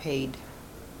 which paid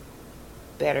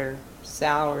better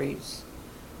salaries,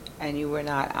 and you were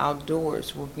not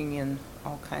outdoors working in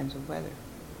all kinds of weather.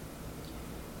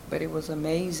 But it was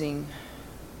amazing.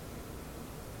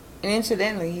 And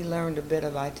incidentally, he learned a bit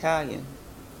of Italian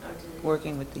Oh, did he?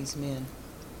 working with these men.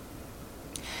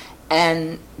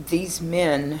 And these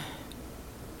men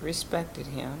respected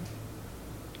him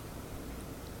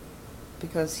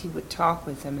because he would talk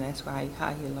with them, and that's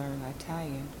how he learned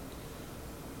Italian.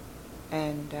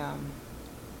 And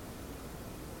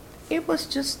it was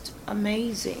just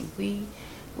amazing. We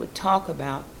would talk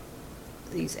about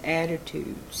these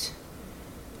attitudes.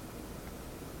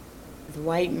 The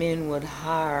white men would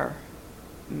hire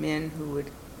men who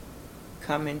would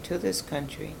come into this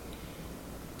country.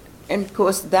 And of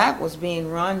course that was being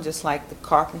run just like the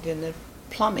carpenter and the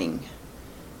plumbing,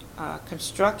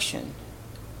 construction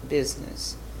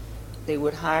business. They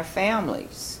would hire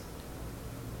families,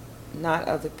 not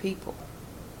other people.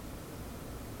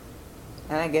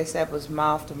 And I guess that was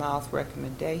mouth-to-mouth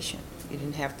recommendation. You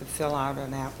didn't have to fill out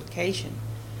an application.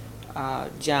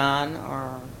 John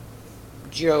or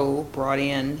Joe brought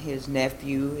in his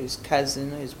nephew, his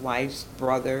cousin, his wife's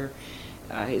brother,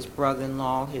 his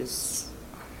brother-in-law, his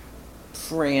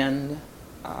friend,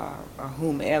 or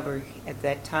whomever. At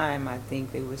that time, I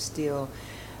think they were still,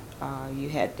 you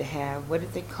had to have, what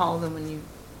did they call them when you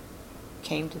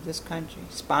came to this country?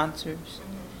 Sponsors.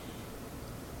 Mm-hmm.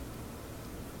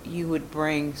 you would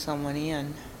bring someone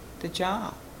in the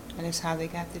job, and that's how they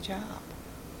got the job.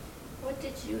 What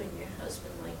did you and your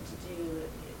husband like to do,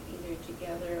 either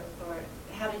together, or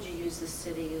how did you use the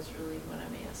city is really what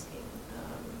I'm asking.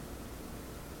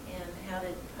 And how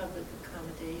did public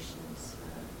accommodations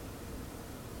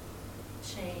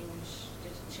change?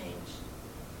 Did it change?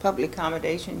 Public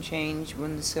accommodation changed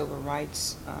when the civil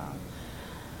rights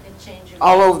It changed your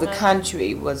all over the life?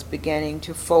 country was beginning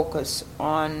to focus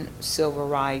on civil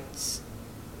rights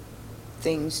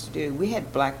things to do. We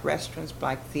had black restaurants,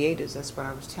 black theaters, that's what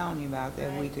I was telling you about,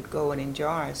 that we Right. could go and enjoy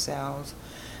ourselves.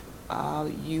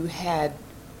 You had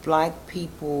black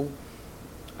people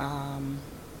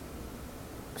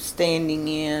standing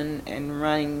in and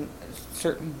running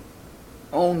certain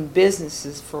own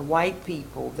businesses for white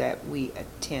people that we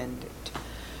attended.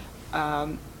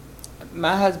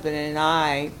 My husband and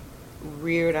I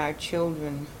reared our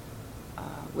children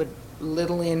with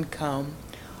little income,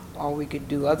 or we could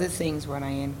do other things with our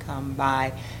income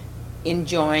by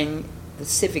enjoying the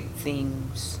civic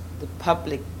things, the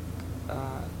public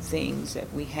things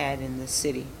that we had in the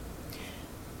city.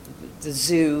 The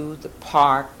zoo, the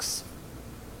parks,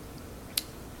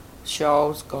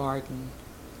 Shaw's Garden,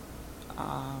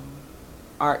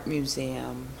 art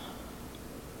museum.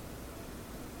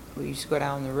 We used to go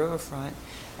down the riverfront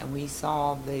and we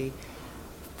saw the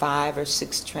 5 or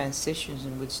 6 transitions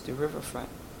in which the riverfront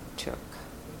took.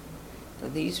 So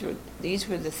these were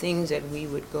the things that we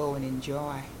would go and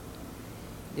enjoy.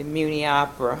 The Muni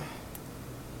Opera.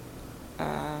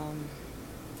 And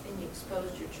you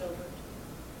exposed your children?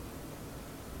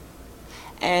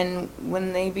 And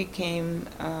when they became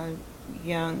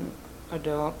young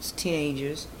adults,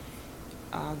 teenagers,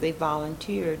 they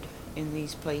volunteered in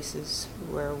these places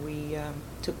where we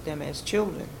took them as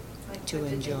children Like to what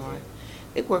did they enjoy. do?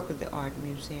 They worked with the art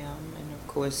museum, and of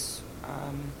course,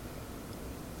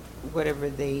 whatever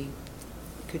they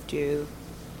could do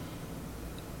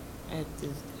at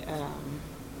the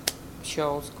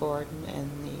Shaw's Garden,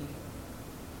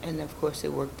 and of course they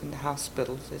worked in the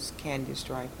hospitals as candy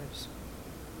stripers.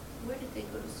 Where did they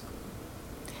go to school?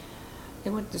 They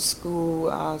went to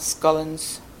school,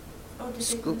 Scullins Oh, did they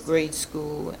school, go to grade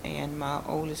school, and my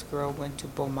oldest girl went to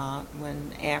Beaumont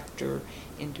when after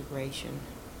integration.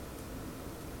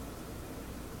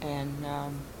 And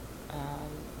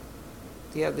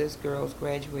the other girls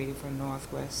graduated from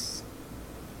Northwest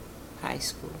High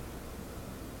School.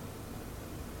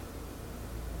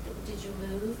 Did you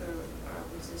move, or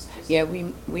was this just? Yeah,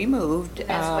 we moved. And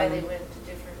that's why they went to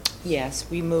different. Yes,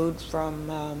 we moved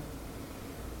from.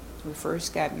 We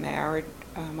first got married.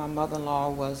 My mother-in-law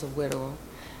was a widow,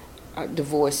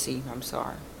 divorcee. I'm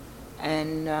sorry,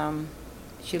 and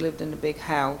she lived in a big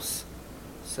house.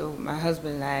 So my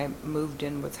husband and I moved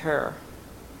in with her.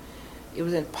 It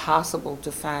was impossible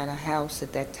to find a house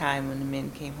at that time when the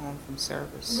men came home from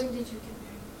service. When did you get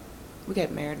married? We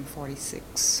got married in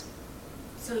 '46.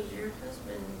 So your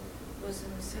husband was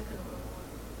in the Second World War?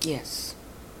 Yes.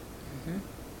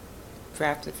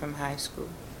 Drafted from high school.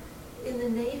 In the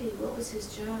Navy, what was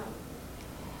his job?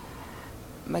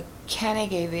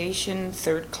 Mechanic aviation,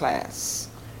 3rd class.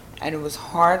 And it was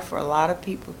hard for a lot of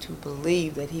people to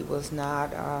believe that he was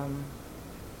not a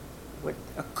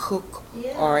cook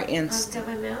or instant.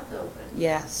 I've got my mouth open.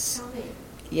 Yes. Tell me.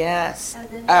 Yes. How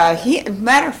did that happen?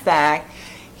 Matter of fact,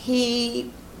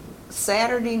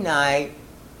 Saturday night,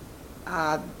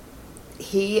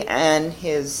 he and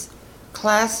his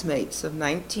classmates of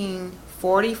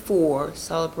 1944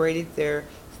 celebrated their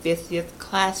 50th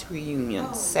class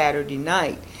reunion Saturday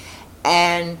night.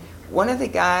 And one of the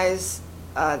guys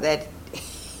that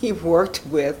he worked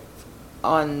with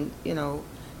on,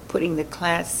 putting the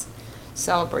class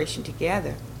celebration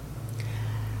together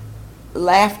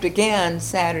laughed again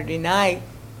Saturday night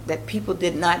that people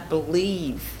did not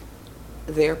believe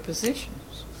their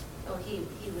positions. Oh, he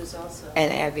was also.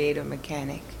 An aviator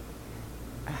mechanic.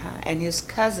 And his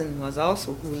cousin was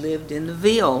also, who lived in the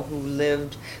Ville,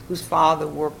 whose father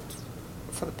worked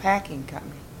for the packing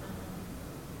company.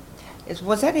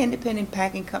 Was that an independent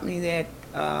packing company that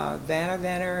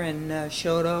Vanner and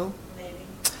Shoto? Maybe.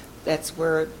 That's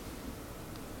where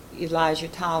Elijah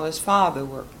Tyler's father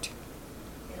worked.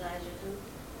 Elijah who?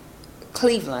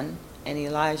 Cleveland, and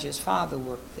Elijah's father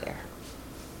worked there.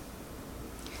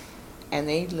 And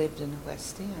they lived in the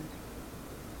West End.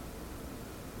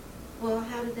 Well,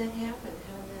 how did that happen?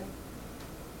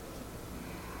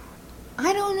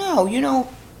 I don't know.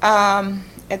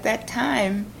 At that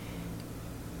time,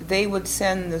 they would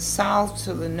send the South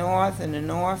to the North and the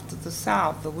North to the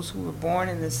South. Those who were born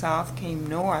in the South came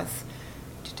north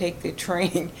to take their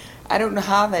training. I don't know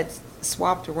how that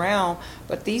swapped around,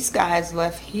 but these guys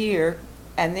left here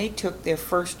and they took their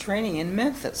first training in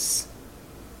Memphis.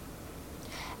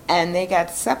 And they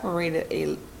got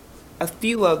separated, a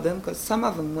few of them, because some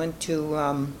of them went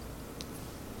to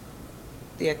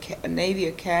the Navy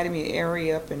Academy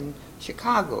area up in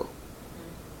Chicago,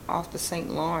 off the St.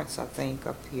 Lawrence, I think,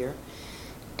 up here.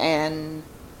 And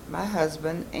my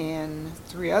husband and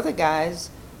 3 other guys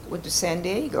went to San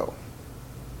Diego,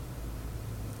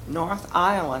 North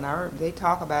Island. They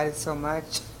talk about it so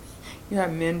much. You know,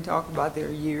 men talk about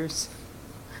their years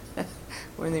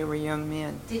when they were young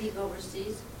men. Did he go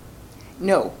overseas?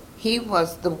 No,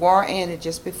 the war ended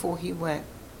just before he went,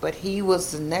 but he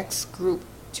was the next group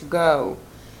to go,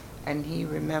 and he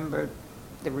remembered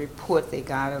the report they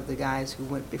got of the guys who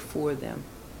went before them.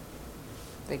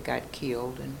 They got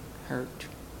killed and hurt.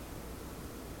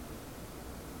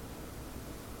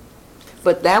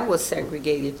 But that was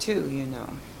segregated too, you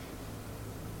know.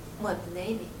 What, the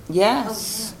Navy? Yes. Oh,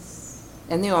 yes.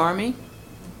 And the Army.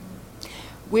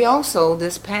 We also,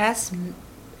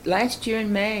 last year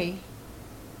in May,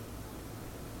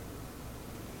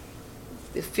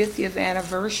 the 50th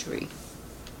anniversary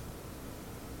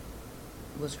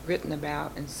was written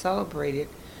about and celebrated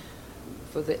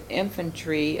for the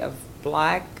infantry of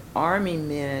black Army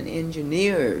men,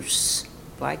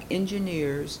 black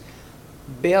engineers,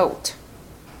 built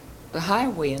the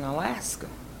highway in Alaska.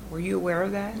 Were you aware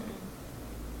of that?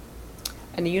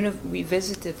 And we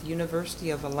visited the University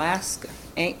of Alaska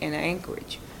in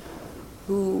Anchorage,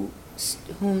 whom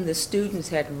the students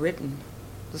had written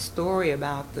the story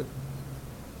about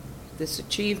this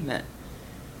achievement.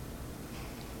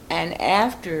 And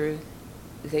after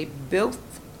the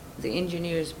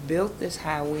engineers built this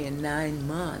highway in 9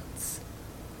 months,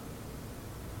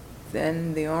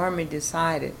 then the Army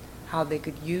decided how they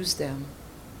could use them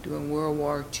during World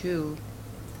War II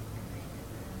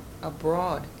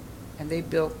abroad. And they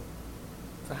built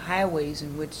the highways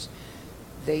in which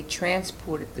the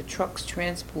trucks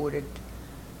transported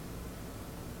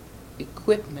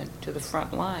equipment to the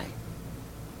front line.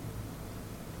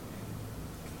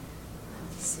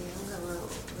 Let's see, I'm going to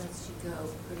let you go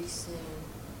pretty soon.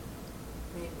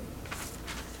 Maybe.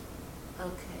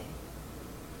 Okay.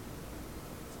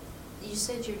 You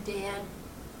said your dad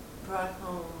brought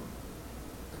home,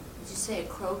 did you say a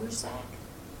Kroger sack?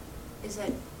 Is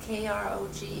that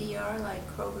Kroger, like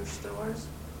Kroger stores?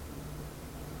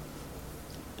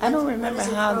 I don't remember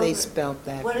how they Kroger? spelled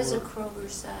that What word. is a Kroger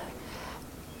sack?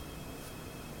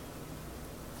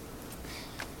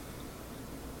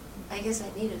 I guess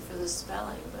I need it for the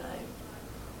spelling, but I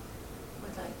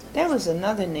would like to. There was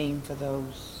another name for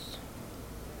those.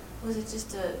 Was it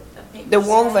just a paper The sack?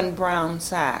 woven brown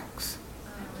sacks.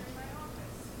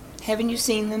 Oh. Haven't you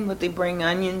seen them? But they bring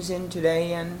onions in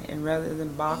today, and rather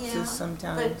than boxes Yeah,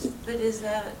 sometimes. But is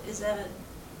that a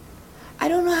I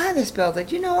don't know how they spelled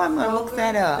it. You know, I'm going to look Kroger?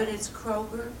 that up. But it's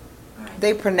Kroger? All right.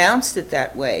 They pronounced it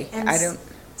that way. And I don't.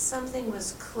 Something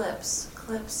was Clips.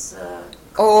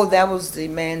 Oh, that was the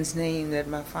man's name that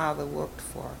my father worked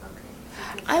for.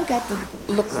 Okay. I've got to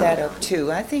look that up too.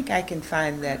 I think I can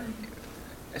find that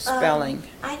spelling.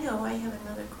 I know, I have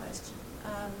another question.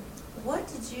 What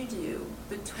did you do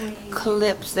between...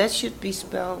 Clips, that should be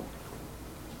spelled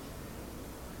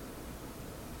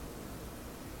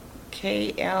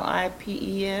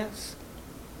Klipes.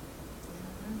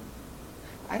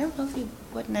 I don't know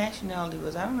what nationality he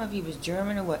was. I don't know if he was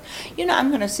German or what. You know, I'm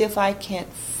going to see if I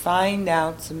can't find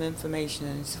out some information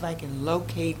and see if I can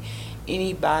locate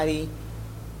anybody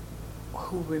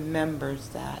who remembers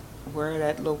that, where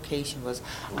that location was.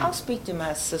 I'll speak to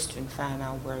my sister and find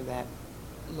out where that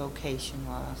location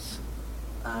was.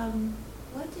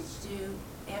 What did you do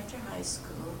after high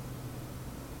school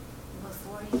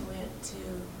before you went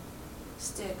to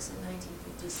Stix in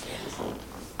 1956?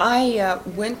 I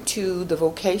went to the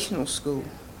vocational school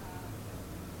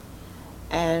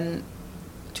and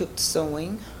took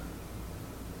sewing.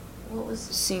 What was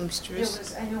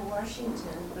seamstress. I know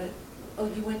Washington, but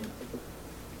you went.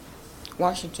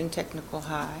 Washington Technical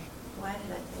High. Why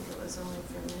did I think it was only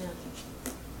for men?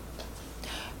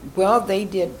 Well, they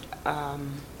did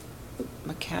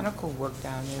mechanical work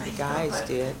down there. The guys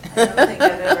did. I don't think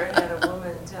I've ever had a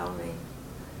woman tell me.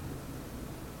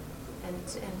 And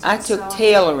I took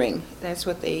tailoring. That's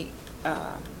what they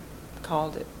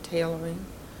called it, tailoring,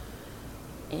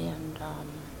 and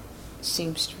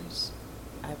seamstress.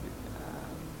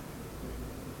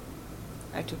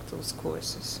 I took those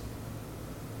courses.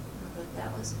 But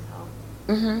that was help.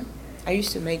 Mm-hmm. I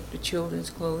used to make the children's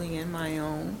clothing and my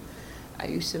own. I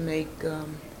used to make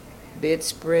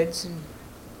bedspreads and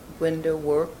window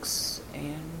works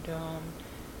and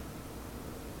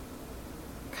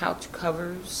pouch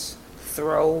covers,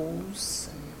 throws.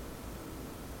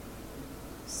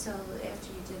 So after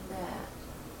you did that,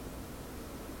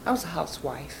 I was a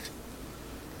housewife.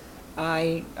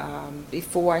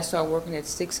 Before I started working at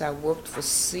Stix, I worked for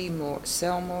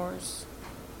Selmore's.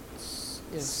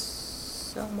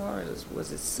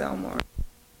 Was it Selmore?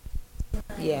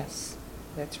 Yes,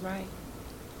 that's right.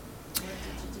 what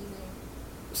did you do there?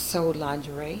 Sold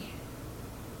lingerie.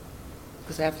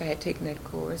 Because after I had taken that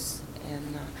course,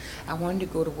 and I wanted to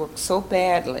go to work so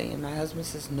badly, and my husband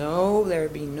says, no, there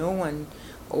would be no one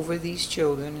over these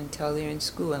children until they're in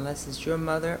school, unless it's your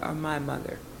mother or my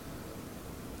mother.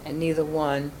 And neither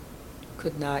one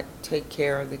could not take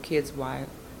care of the kids while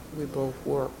we both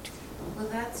worked. Well,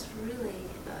 that's really,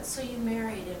 so you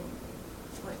married in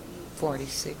what year?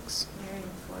 46. Married in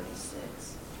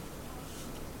 46.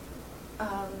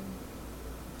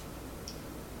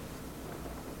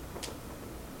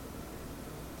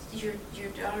 Your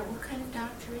daughter, what kind of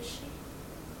doctor is she?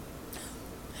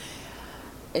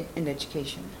 In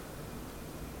education.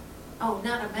 Oh,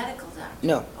 not a medical doctor?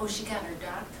 No. Oh, she got her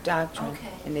doctorate? Doctorate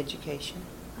Okay. in education.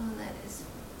 Oh, that's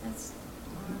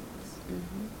marvelous.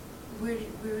 Mm-hmm. Where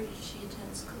did she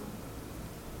attend school?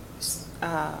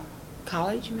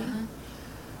 College, you mean? Uh-huh.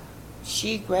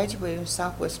 She graduated from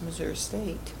Southwest Missouri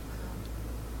State.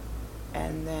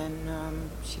 And then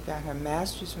she got her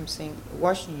master's from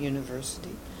Washington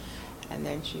University. And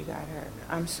then she got her,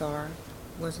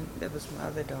 that was my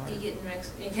other daughter. You're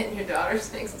getting your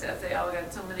daughters mixed up. They all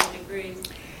got so many degrees.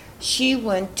 She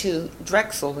went to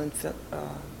Drexel in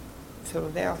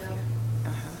Philadelphia.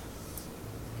 Uh-huh.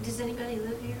 Does anybody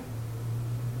live here?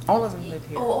 All of them live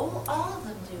here. Oh, all of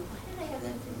them do. Why did I have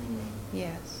that feeling?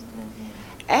 Yes. Okay.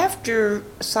 After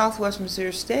Southwest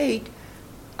Missouri State,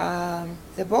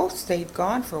 they both stayed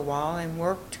gone for a while and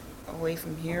worked away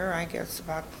from here.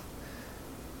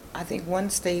 I think one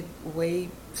stayed away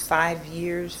 5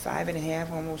 years,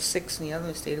 5.5, almost 6, and the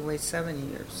other stayed away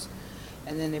 7 years.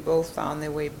 And then they both found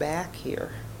their way back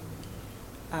here.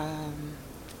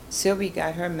 Sylvie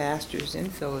got her master's in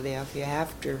Philadelphia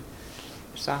after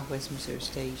Southwest Missouri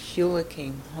State. Sheila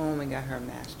came home and got her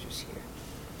master's here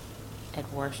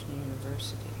at Washington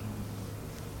University.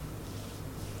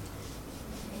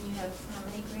 And you have how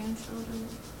many grandchildren?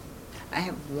 I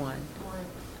have one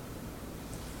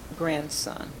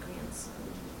grandson. Grandson.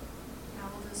 How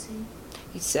old is he?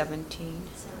 He's 17.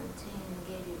 17, and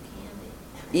gave you candy.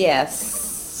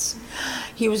 Yes.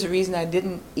 He was the reason I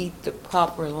didn't eat the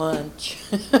proper lunch.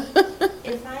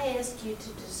 If I ask you to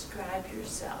describe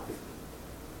yourself,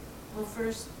 well,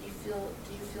 first, do you feel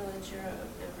that you're a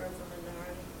member of a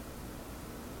minority?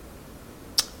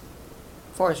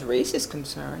 As far as race is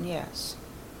concerned, yes.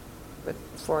 But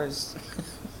as far as...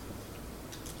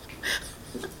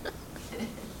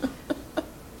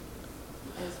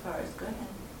 Go ahead.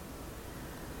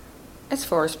 As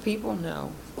far as people,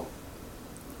 no.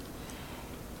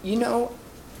 You know,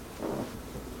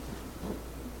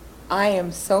 I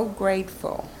am so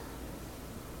grateful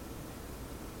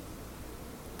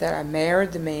that I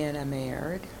married the man I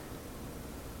married.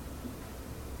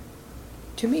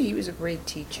 To me, he was a great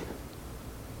teacher.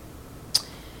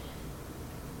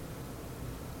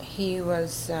 He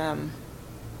was,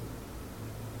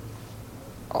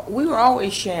 we were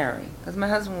always sharing, because my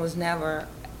husband was never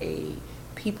a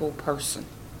people person.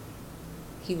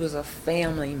 He was a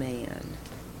family man.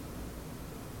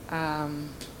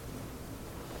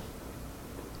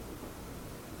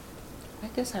 I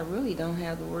guess I really don't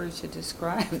have the words to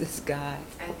describe this guy.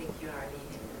 I think you already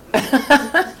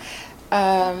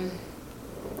have.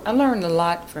 I learned a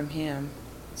lot from him.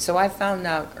 So I found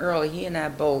out early, he and I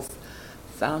both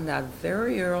found out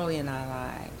very early in our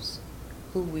lives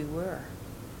who we were.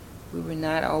 We were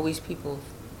not always people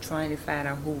trying to find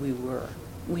out who we were.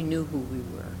 We knew who we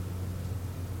were.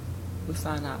 We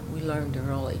found out, we learned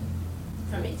early.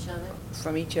 From each other?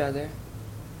 From each other,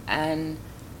 and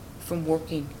from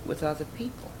working with other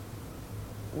people.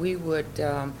 We would,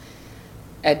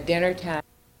 at dinner time,